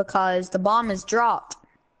 Colin, because the bomb is dropped.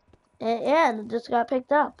 And it just got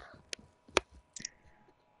picked up.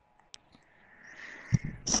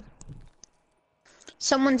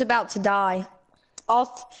 Someone's about to die.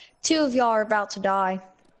 Two of y'all are about to die.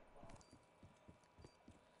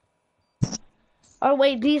 Oh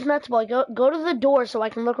wait, these nuts boy, go to the door so I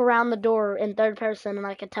can look around the door in third person and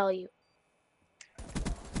I can tell you.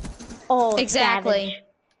 Oh, exactly. Savage.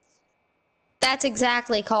 That's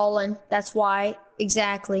exactly, Colin. That's why.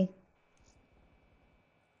 Exactly.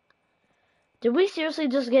 Did we seriously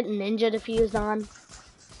just get ninja defused on?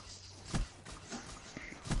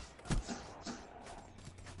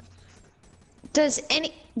 Does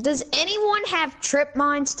anyone have trip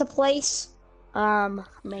mines to place?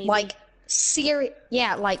 Maybe. Like,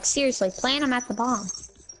 seriously, plant them at the bomb.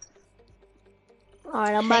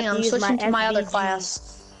 Alright, I'm about to use switching my to my other SVG.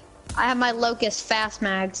 class. I have my Locust fast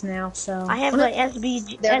mags now, so. I have my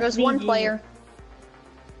SVG. There goes one player.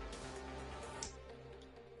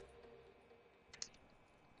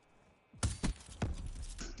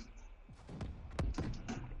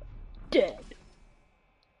 Dead.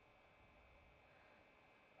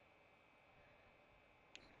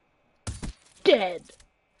 Dead.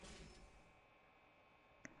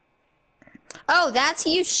 Oh, that's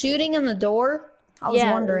you shooting in the door? I was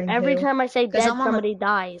wondering. Every time I say dead, somebody the...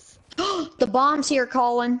 dies. The bomb's here,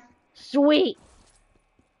 Colin. Sweet.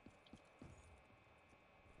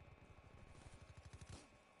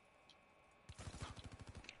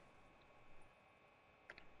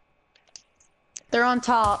 They're on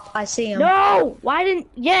top. I see them. No! Why didn't...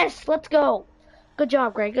 Yes, let's go. Good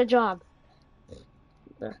job, Greg. Good job.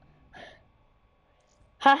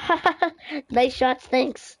 Nice shots,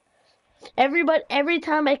 thanks. Every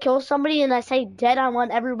time I kill somebody and I say dead, I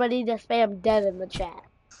want everybody to spam dead in the chat.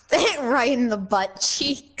 Right in the butt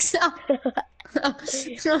cheeks.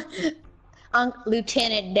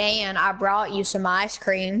 Lieutenant Dan, I brought you some ice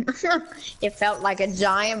cream. It felt like a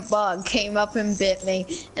giant bug came up and bit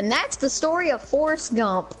me. And that's the story of Forrest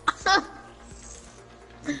Gump.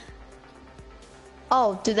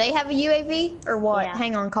 Oh, do they have a UAV or what? Yeah.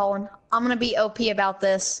 Hang on, Colin. I'm gonna be OP about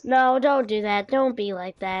this. No, don't do that. Don't be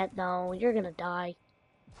like that. No, you're gonna die.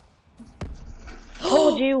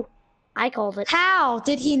 Told you. I called it. How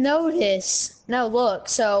did he notice? No, look,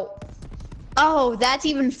 so... Oh, that's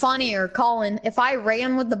even funnier, Colin. If I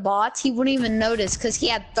ran with the bots, he wouldn't even notice because he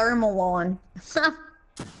had thermal on.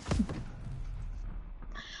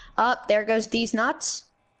 Up, there goes these nuts.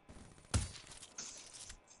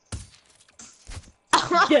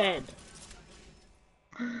 Dead.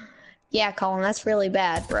 Yeah, Colin, that's really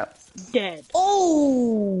bad, bro. Dead.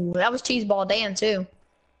 Oh, that was Cheeseball Dan, too.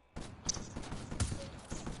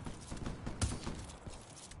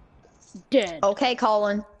 Dead. Okay,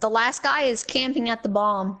 Colin. The last guy is camping at the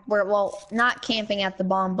bomb. Well, not camping at the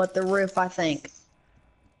bomb, but the roof, I think.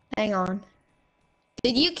 Hang on.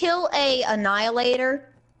 Did you kill a annihilator?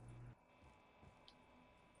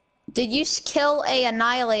 Did you kill a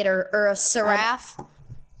annihilator or a seraph?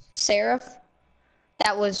 Seraph?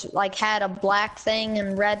 That was like had a black thing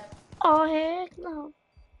and red. Oh heck no!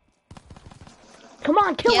 Come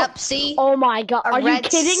on, kill him! Yep. See. Oh my god! Are you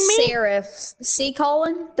kidding me? Seraph. See,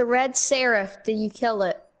 Colin, the red seraph. Did you kill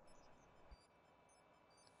it?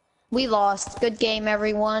 We lost. Good game,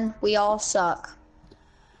 everyone. We all suck.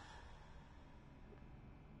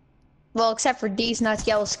 Well, except for D's Nuts,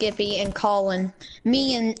 Yellow Skippy, and Colin.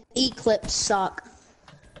 Me and Eclipse suck.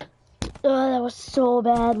 Oh, that was so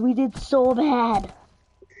bad. We did so bad.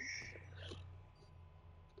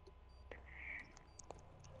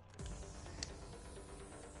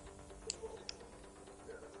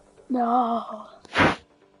 No.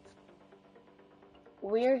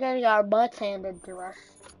 We're getting our butts handed to us.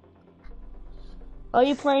 Are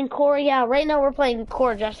you playing core? Yeah, right now we're playing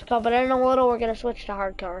core, Jessica, but in a little we're gonna switch to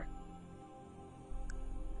hardcore.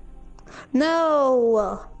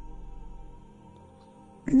 No.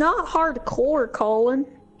 Not hardcore, Colin.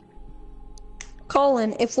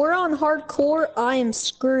 Colin, if we're on hardcore, I am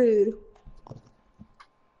screwed.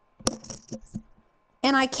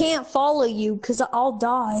 And I can't follow you because I'll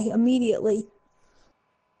die immediately.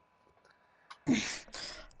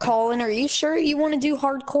 Colin, are you sure you want to do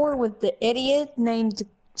hardcore with the idiot named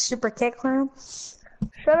Super Kick Clown?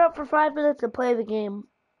 Shut up for 5 minutes and play the game.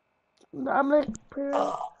 I'm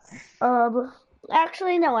gonna...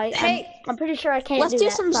 Actually, no, I'm pretty sure I can't do that. Let's do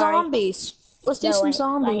some zombies. Let's do some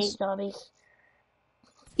zombies. I hate zombies.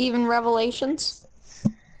 Even Revelations?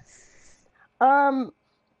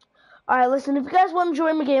 Alright, listen, if you guys want to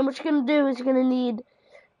join the game, what you're going to do is you're going to need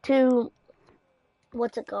to...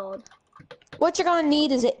 What's it called? What you're going to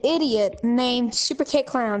need is an idiot named Super Kick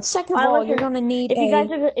Clown. Second of all, you're going to need if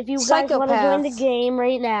you guys want to join the game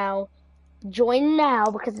right now, join now,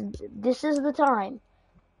 because this is the time.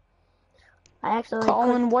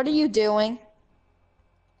 Colin, what are you doing?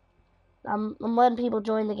 I'm letting people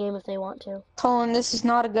join the game if they want to. Colin, this is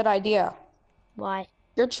not a good idea. Why?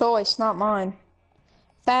 Your choice, not mine.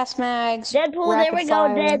 Fast mags. Deadpool, there we go,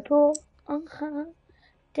 Deadpool.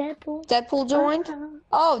 Deadpool. Deadpool joined?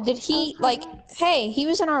 Oh, did he, like, hey, he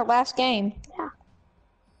was in our last game. Yeah.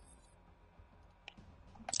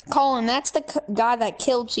 Colin, that's the guy that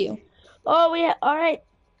killed you. Oh, yeah, alright.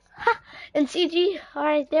 And CG,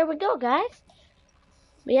 alright, there we go, guys.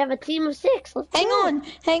 We have a team of 6. Let's go.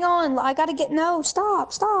 Hang on. I gotta get, no,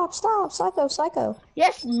 stop. Psycho.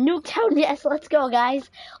 Yes, Nuketown, yes, let's go,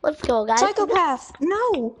 guys. Psychopath,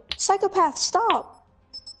 no. Psychopath, stop.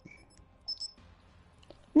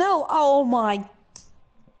 No, oh my.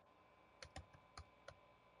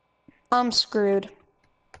 I'm screwed.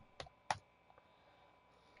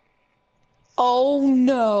 Oh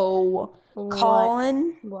no. What?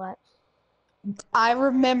 Colin. What? I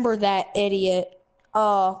remember that idiot.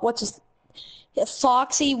 What's his...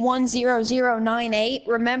 Foxy10098.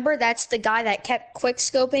 Remember, that's the guy that kept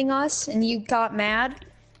quickscoping us and you got mad?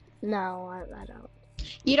 No, I don't.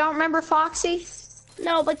 You don't remember Foxy?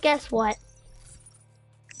 No, but guess what?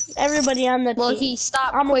 Everybody on the team. Well, he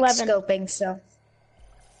stopped quickscoping, so.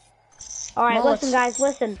 Alright, listen, guys,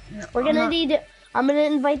 listen. We're gonna I'm gonna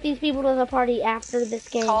invite these people to the party after this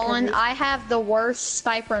game. Colin, I have the worst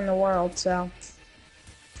sniper in the world, so.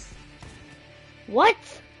 What?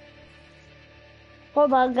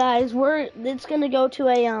 Hold on, guys. It's gonna go to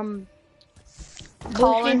a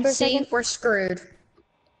Colin, see, we're screwed.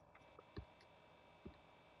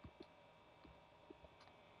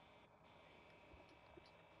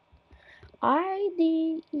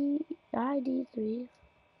 ID3.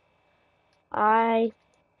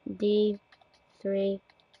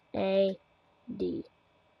 ID3AD.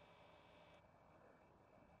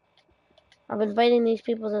 I'm inviting these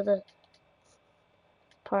people to the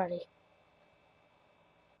party.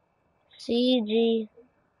 CG.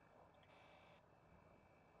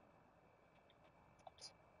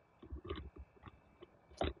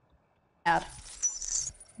 Bad.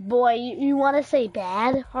 Boy, you want to say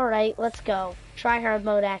bad? Alright, let's go. Tryhard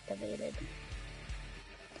mode activated.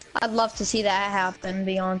 I'd love to see that happen,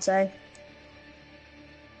 Beyonce.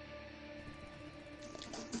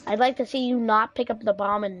 I'd like to see you not pick up the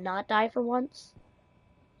bomb and not die for once.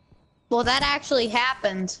 Well, that actually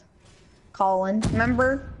happened, Colin.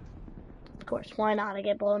 Remember? Of course, why not? I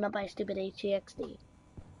get blown up by stupid HEXD.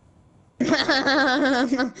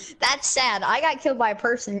 That's sad. I got killed by a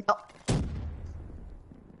person.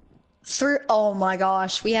 Oh my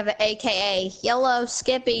gosh, we have an AKA. Yellow,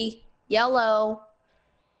 Skippy. Yellow.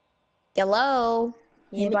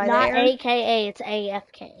 Anybody Not there? AKA, it's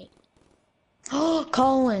AFK. Oh,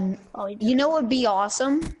 Colin. Oh, you know what would be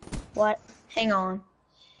awesome? What? Hang on.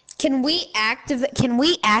 Can we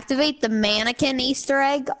activate the mannequin Easter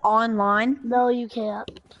egg online? No, you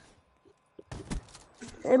can't.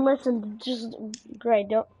 And listen, just great.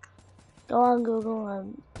 Don't go on Google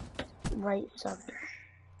and write something.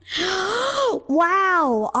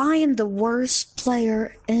 Wow, I am the worst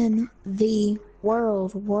player in the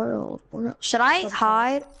world. Should I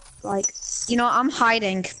hide? Like, you know, I'm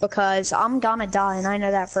hiding because I'm gonna die, and I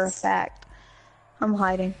know that for a fact. I'm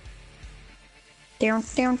hiding. Down.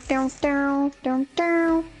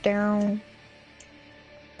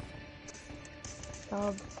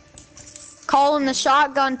 Colin, the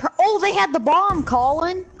shotgun. Oh, they had the bomb,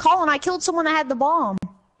 Colin. Colin, I killed someone that had the bomb.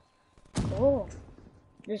 Cool.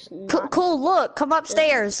 Cool, look. Come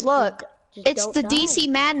upstairs. Look. It's the DC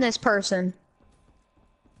Madness person.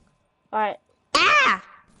 Alright. Ah!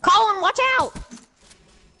 Colin, watch out!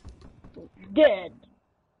 Dead.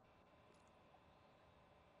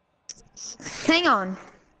 Hang on.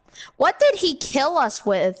 What did he kill us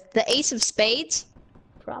with? The Ace of Spades?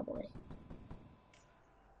 Probably.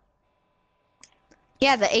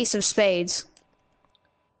 Yeah, the Ace of Spades.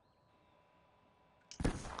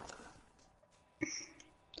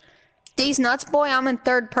 These nuts, boy, I'm in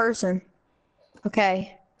third person.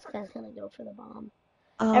 Okay. This guy's gonna go for the bomb.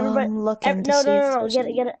 Everybody, no.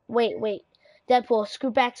 Get it. Wait. Deadpool,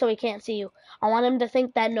 scoot back so he can't see you. I want him to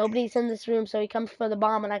think that nobody's in this room, so he comes for the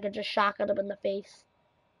bomb, and I can just shotgun him in the face.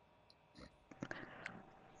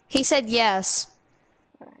 He said yes.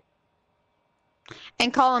 Right.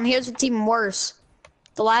 And Colin, here's what's even worse.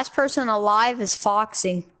 The last person alive is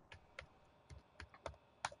Foxy.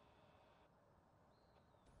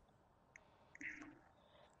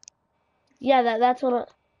 Yeah, that's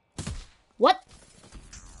what. What?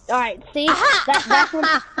 All right, see,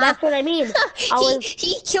 that's what I mean.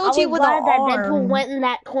 He killed you with an arm. I was glad that Deadpool went in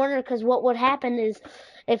that corner, because what would happen is,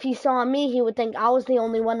 if he saw me, he would think I was the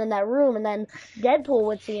only one in that room, and then Deadpool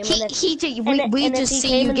would see him. We just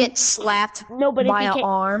see you get slapped by an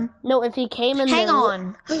arm. No, if he came in. Hang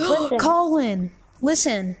on, listen. Colin.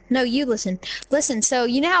 Listen. No, you listen. Listen, so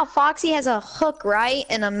you know how Foxy has a hook, right?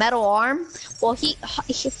 And a metal arm? Well,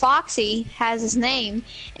 Foxy has his name,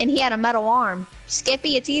 and he had a metal arm.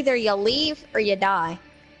 Skippy, it's either you leave or you die.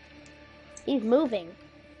 He's moving.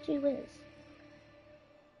 Gee whiz.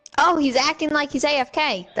 Oh, he's acting like he's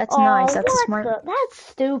AFK. That's nice. That's smart. That's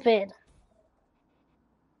stupid.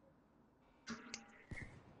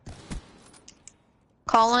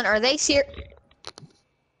 Colin, are they serious?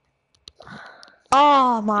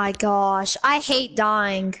 Oh my gosh, I hate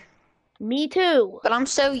dying. Me too. But I'm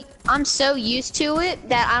so used to it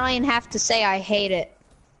that I don't even have to say I hate it.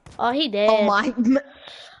 Oh, he did. Oh my.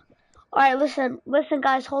 Alright, listen,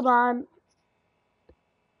 guys, hold on.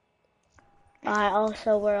 Alright,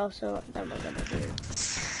 we're also, then we're gonna do.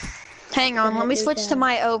 Hang on, let me switch to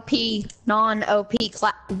my OP, non-OP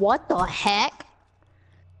class. What the heck?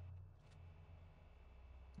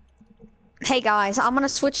 Hey guys, I'm gonna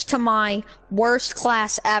switch to my worst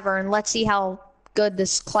class ever, and let's see how good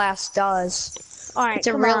this class does. Alright, it's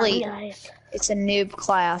a it's a noob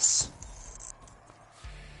class.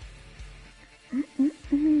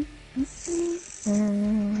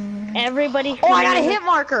 Everybody. Oh, I got a hit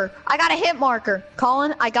marker. I got a hit marker.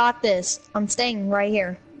 Colin, I got this. I'm staying right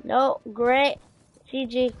here. No, great.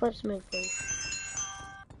 CG, let's move, please.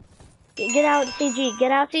 Get out, CG.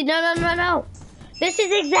 Get out, CG. No. This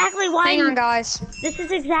is exactly why. Hang on, guys. This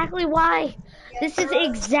is exactly why. No,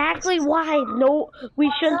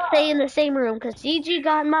 we shouldn't stay in the same room because CG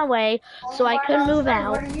got in my way, so I couldn't move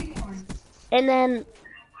out. And then.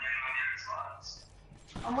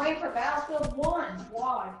 I'm waiting for Battlefield 1.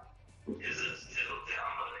 Why? Is it still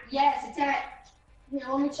downloading? Yes, it's at. Here,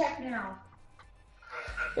 let me check now.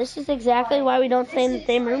 This is exactly why we don't stay in the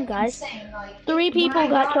same room, guys. 3 people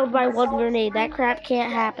got killed by 1 grenade. That crap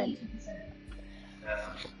can't happen.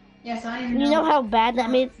 Yes, I You know how bad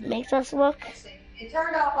that makes us look? It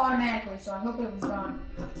turned off automatically, so I hope it was gone.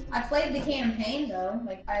 I played the campaign though,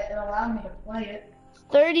 like it allowed me to play it.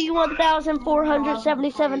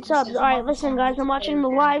 31,477 subs. Alright, listen guys, I'm watching the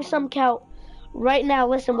live sum count right now.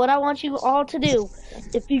 Listen, what I want you all to do,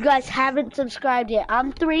 if you guys haven't subscribed yet,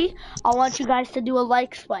 on 3, I want you guys to do a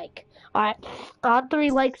like spike. Alright, on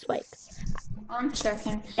 3, like spike. I'm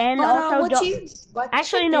checking. And also,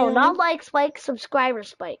 not like spike, subscriber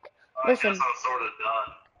spike. Listen.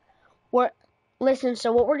 Listen,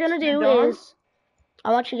 so what we're gonna do is,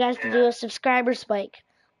 I want you guys to do a subscriber spike.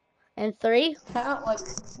 And 3,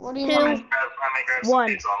 what do you 2,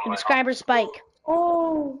 1, subscriber spike.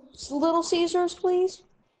 Oh, Little Caesars, please.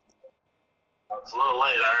 It's a little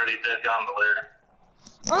late. I already did gondolier.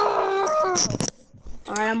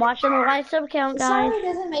 Alright, I'm watching the live sub count, guys. Sorry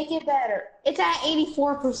doesn't make it better. It's at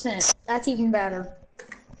 84%. That's even better.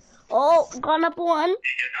 Oh, gone up 1. You got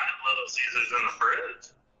Little Caesars in the fridge.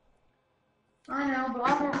 I know, but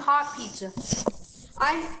I want hot pizza.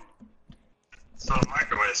 So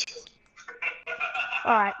microwave.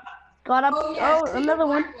 Alright, got up. Oh, another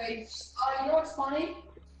one. You know what's funny?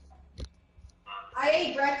 I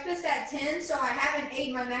ate breakfast at 10, so I haven't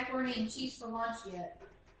ate my macaroni and cheese for lunch yet.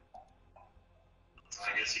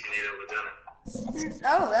 I guess you can eat it with dinner.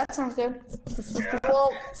 Oh, that sounds good. Yeah.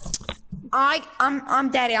 Well, I'm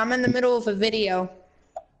Daddy. I'm in the middle of a video.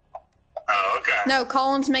 Oh, okay. No,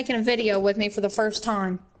 Colin's making a video with me for the first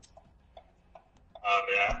time. Oh,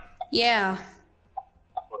 yeah? Yeah.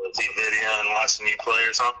 Well, is he videoing and watching you play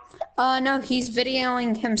or something? No, he's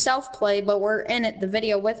videoing himself play, but we're in the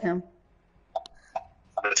video with him.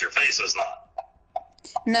 But your face is not.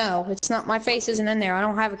 No, it's not. My face isn't in there. I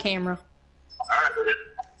don't have a camera. Alright, do your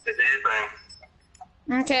thing.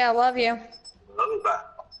 Okay, I love you. Love you, bye.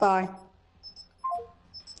 Bye.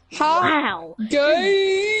 Wow.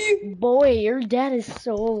 Gay. Boy, your dad is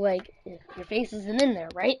so like, your face isn't in there,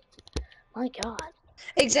 right? My God.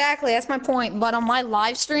 Exactly, that's my point. But on my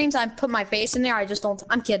live streams, I put my face in there. I just don't.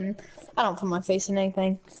 I'm kidding. I don't put my face in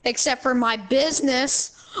anything except for my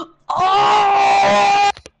business. Oh!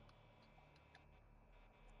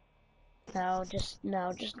 No,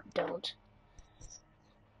 just don't.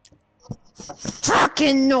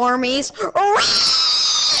 Fucking normies.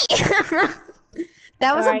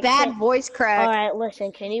 That was a bad voice crack. Alright,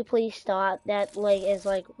 listen, can you please stop? That is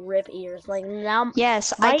like rip ears. Like now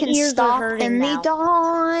yes, I can stop in the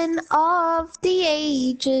dawn of the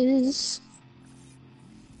ages.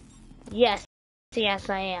 Yes,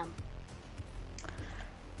 I am.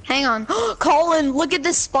 Hang on. Colin, look at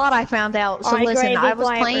this spot I found out. So listen, I was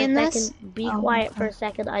playing this. Be quiet for a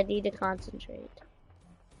second. I need to concentrate.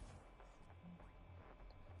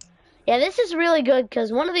 Yeah, this is really good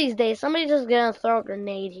because one of these days somebody's just gonna throw a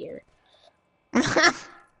grenade here.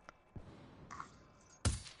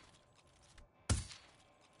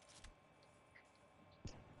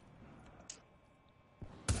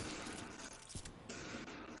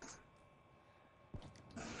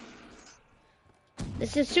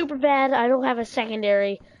 This is super bad. I don't have a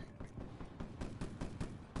secondary.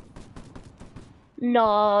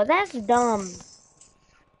 No, that's dumb.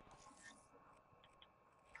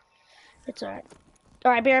 It's alright.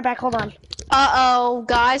 Alright, be right back. Hold on. Uh-oh,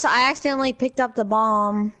 guys, I accidentally picked up the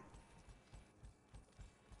bomb.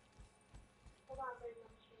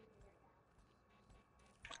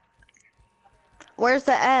 Where's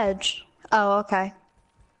the edge? Oh, okay.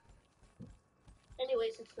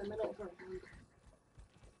 Anyways, it's the middle of her room.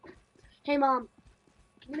 Hey, Mom.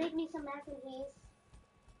 Can you make me some mac and cheese?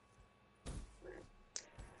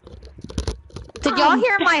 Did y'all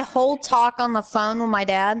hear my whole talk on the phone with my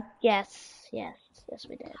dad? Yes, we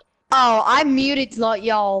did. Oh, I muted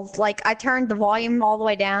y'all. Like, I turned the volume all the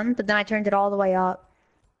way down, but then I turned it all the way up.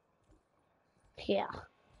 Yeah.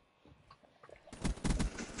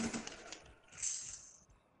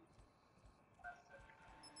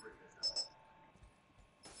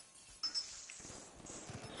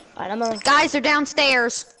 Alright, I'm gonna... Guys, they're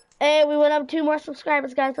downstairs. Hey, we went up 2 more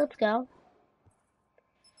subscribers, guys. Let's go.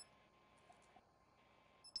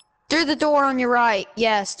 Through the door on your right.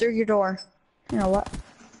 Yes, through your door. You know what?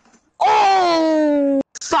 Oh,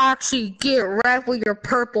 Foxy, get right with your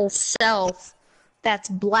purple self. That's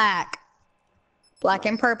black. Black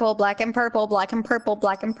and purple, black and purple, black and purple,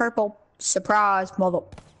 black and purple. Surprise, mother.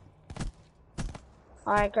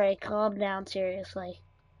 Alright, Gray, calm down, seriously.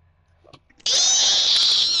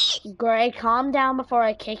 Gray, calm down before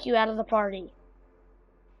I kick you out of the party.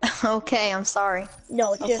 Okay, I'm sorry.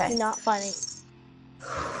 No, it's just not funny.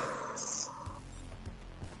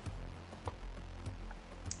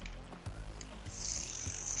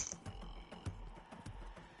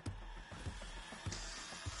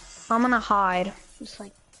 I'm gonna hide. Just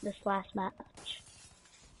like this last match.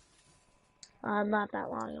 Not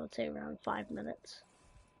that long, I would say around 5 minutes.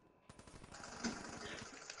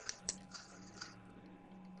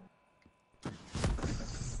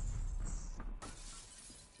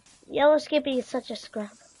 Yellow Skippy is such a scrub.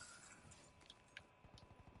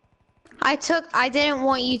 I didn't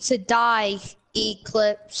want you to die,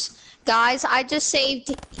 Eclipse. Guys, I just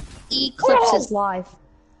saved Eclipse's life.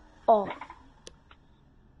 Oh.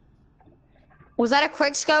 Was that a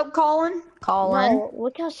quick scope, Colin? Colin? No,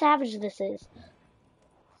 look how savage this is.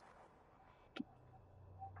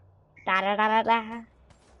 Da da da da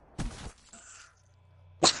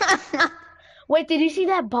da. Wait, did you see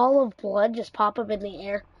that ball of blood just pop up in the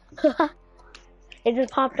air? It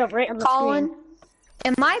just popped up right on the Colin, screen.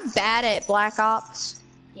 am I bad at Black Ops?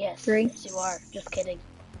 Yes, 3? yes you are. Just kidding.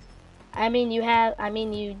 I mean, you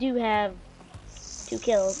do have 2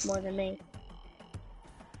 kills more than me.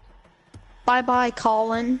 Bye-bye,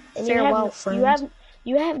 Colin. And farewell, friend.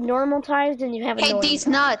 You have normal times and you have Hey, these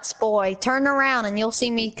nuts, boy. Turn around and you'll see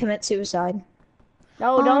me commit suicide.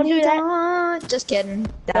 No, don't do that. Just kidding.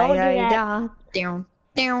 Don't do that. Down, down,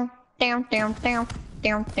 down, down, down,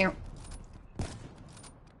 down, down.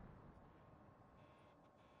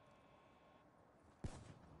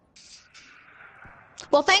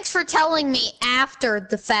 Well, thanks for telling me after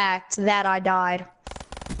the fact that I died.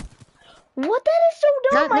 What? That is so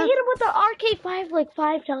dumb. No. I hit him with the RK5 like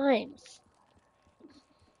 5 times.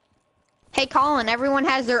 Hey, Colin, everyone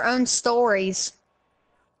has their own stories.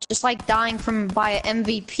 Just like dying by an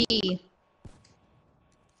MVP.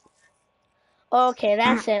 Okay,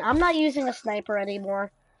 that's it. I'm not using a sniper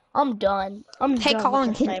anymore. I'm done. Hey,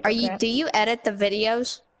 Colin, do you edit the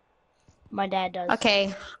videos? My dad does.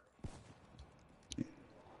 Okay.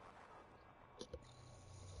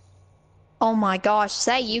 Oh my gosh, is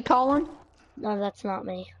that you, Colin? No, that's not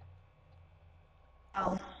me.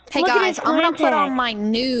 Oh. Hey Look guys, I'm gonna put on my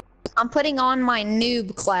noob. I'm putting on my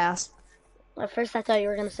noob class. At first I thought you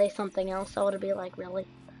were gonna say something else. I would be like, really?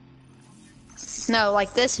 No,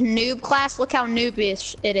 like this noob class, look how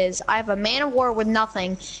noobish it is. I have a man of war with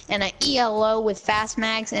nothing, and an ELO with fast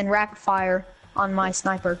mags and rapid fire on my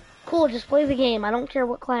sniper. Cool, just play the game. I don't care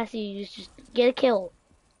what class you use, just get a kill.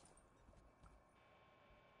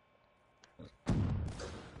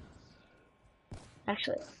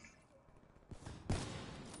 Actually.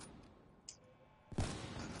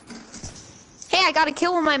 Hey, I got a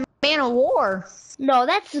kill with my man of war. No,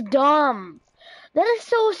 that's dumb. That is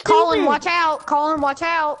so stupid. Colin, watch out. Colin, watch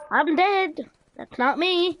out. I'm dead. That's not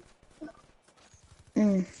me.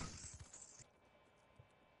 Mm.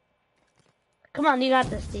 Come on, you got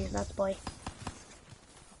this, these nuts, boy.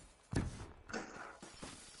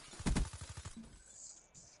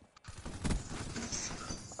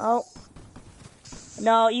 Oh.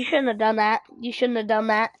 No, you shouldn't have done that. You shouldn't have done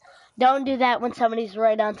that. Don't do that when somebody's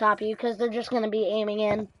right on top of you, because they're just going to be aiming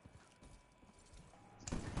in.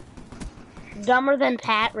 Dumber than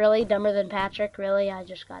Pat, really? Dumber than Patrick, really? I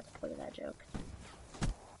just got the point of that joke.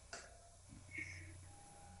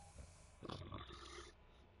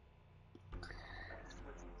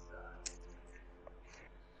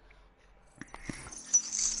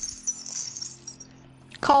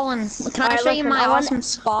 Colin, can I show you my awesome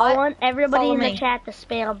spot? I want everybody in the chat to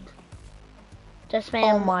spam. Just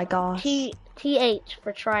spam. Oh my gosh. TH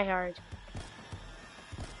for try hard.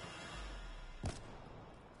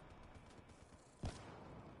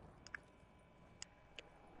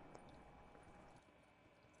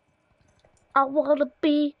 I wanna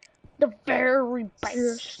be the very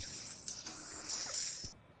best.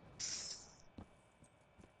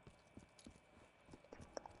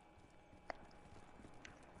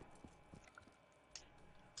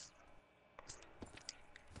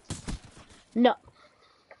 No.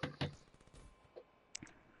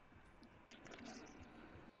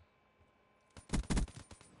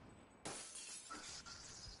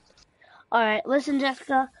 Alright, listen,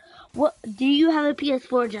 Jessica. What do you have a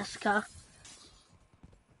PS4, Jessica?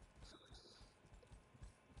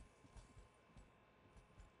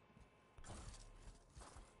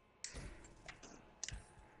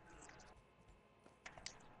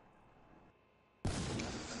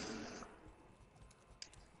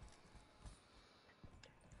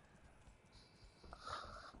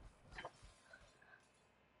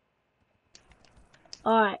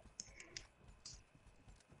 Alright.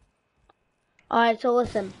 Alright, so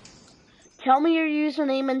listen. Tell me your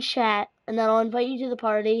username in chat, and then I'll invite you to the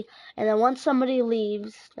party, and then once somebody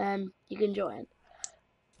leaves, then you can join.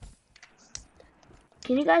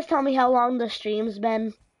 Can you guys tell me how long the stream's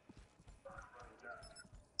been?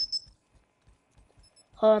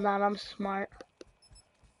 Hold on, I'm smart.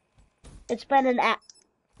 It's been an app.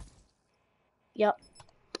 Yep.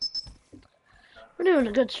 We're doing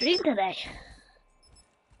a good stream today.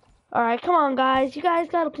 Alright, come on, guys. You guys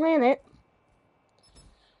gotta plan it.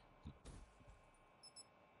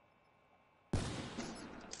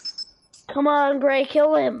 Come on, Gray,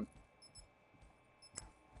 kill him.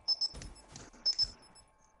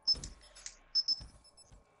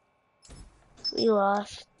 We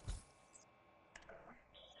lost.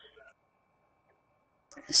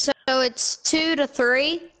 So it's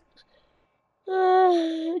 2-3.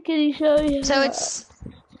 Can you show me? So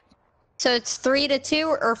it's 3-2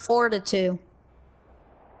 or 4-2.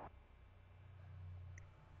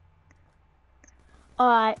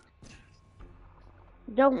 Alright.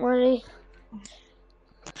 Don't worry.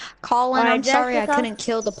 Colin, I'm sorry I couldn't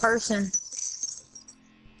kill the person.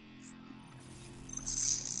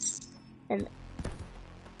 And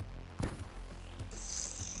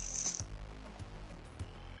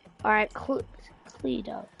alright,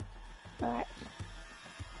 Cledo. Alright.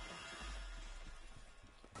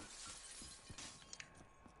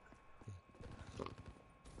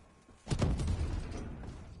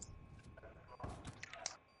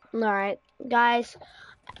 Alright, guys,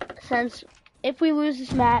 since if we lose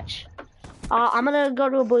this match, I'm gonna go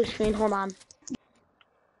to a blue screen. Hold on.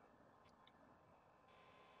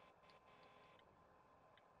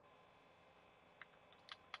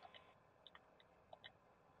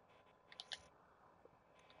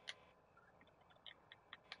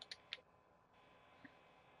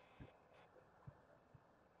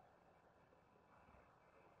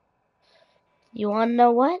 You wanna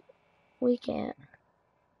know what? We can't.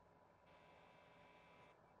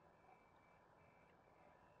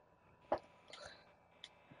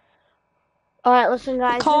 Alright, listen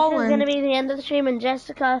guys, Colin. This is gonna be the end of the stream, and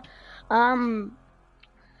Jessica,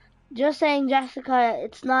 just saying, Jessica,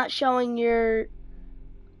 it's not showing your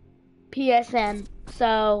PSN,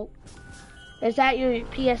 so is that your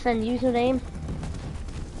PSN username?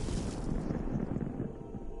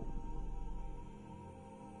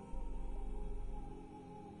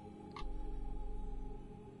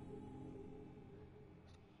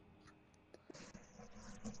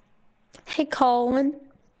 Hey, Colin.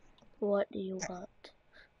 What do you want?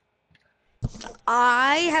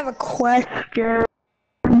 I have a question.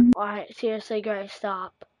 Alright, seriously, guys,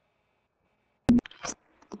 stop.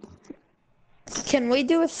 Can we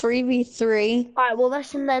do a 3v3? Alright, well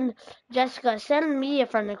listen then, Jessica, send me a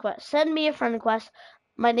friend request. Send me a friend request.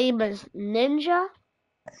 My name is Ninja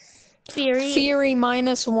Fury. Fury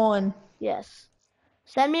 -1. Yes.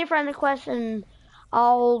 Send me a friend request and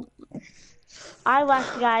I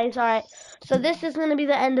left, guys. Alright, so this is going to be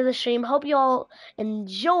the end of the stream. Hope you all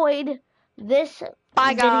enjoyed this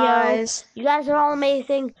Bye, video. guys. You guys are all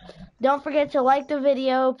amazing. Don't forget to like the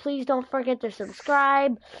video. Please don't forget to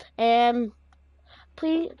subscribe. And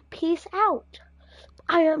please, peace out.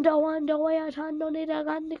 I am the one, the way I don't need a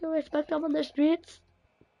gun to respect them on the streets.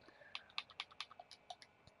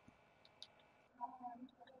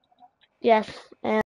 Yes, and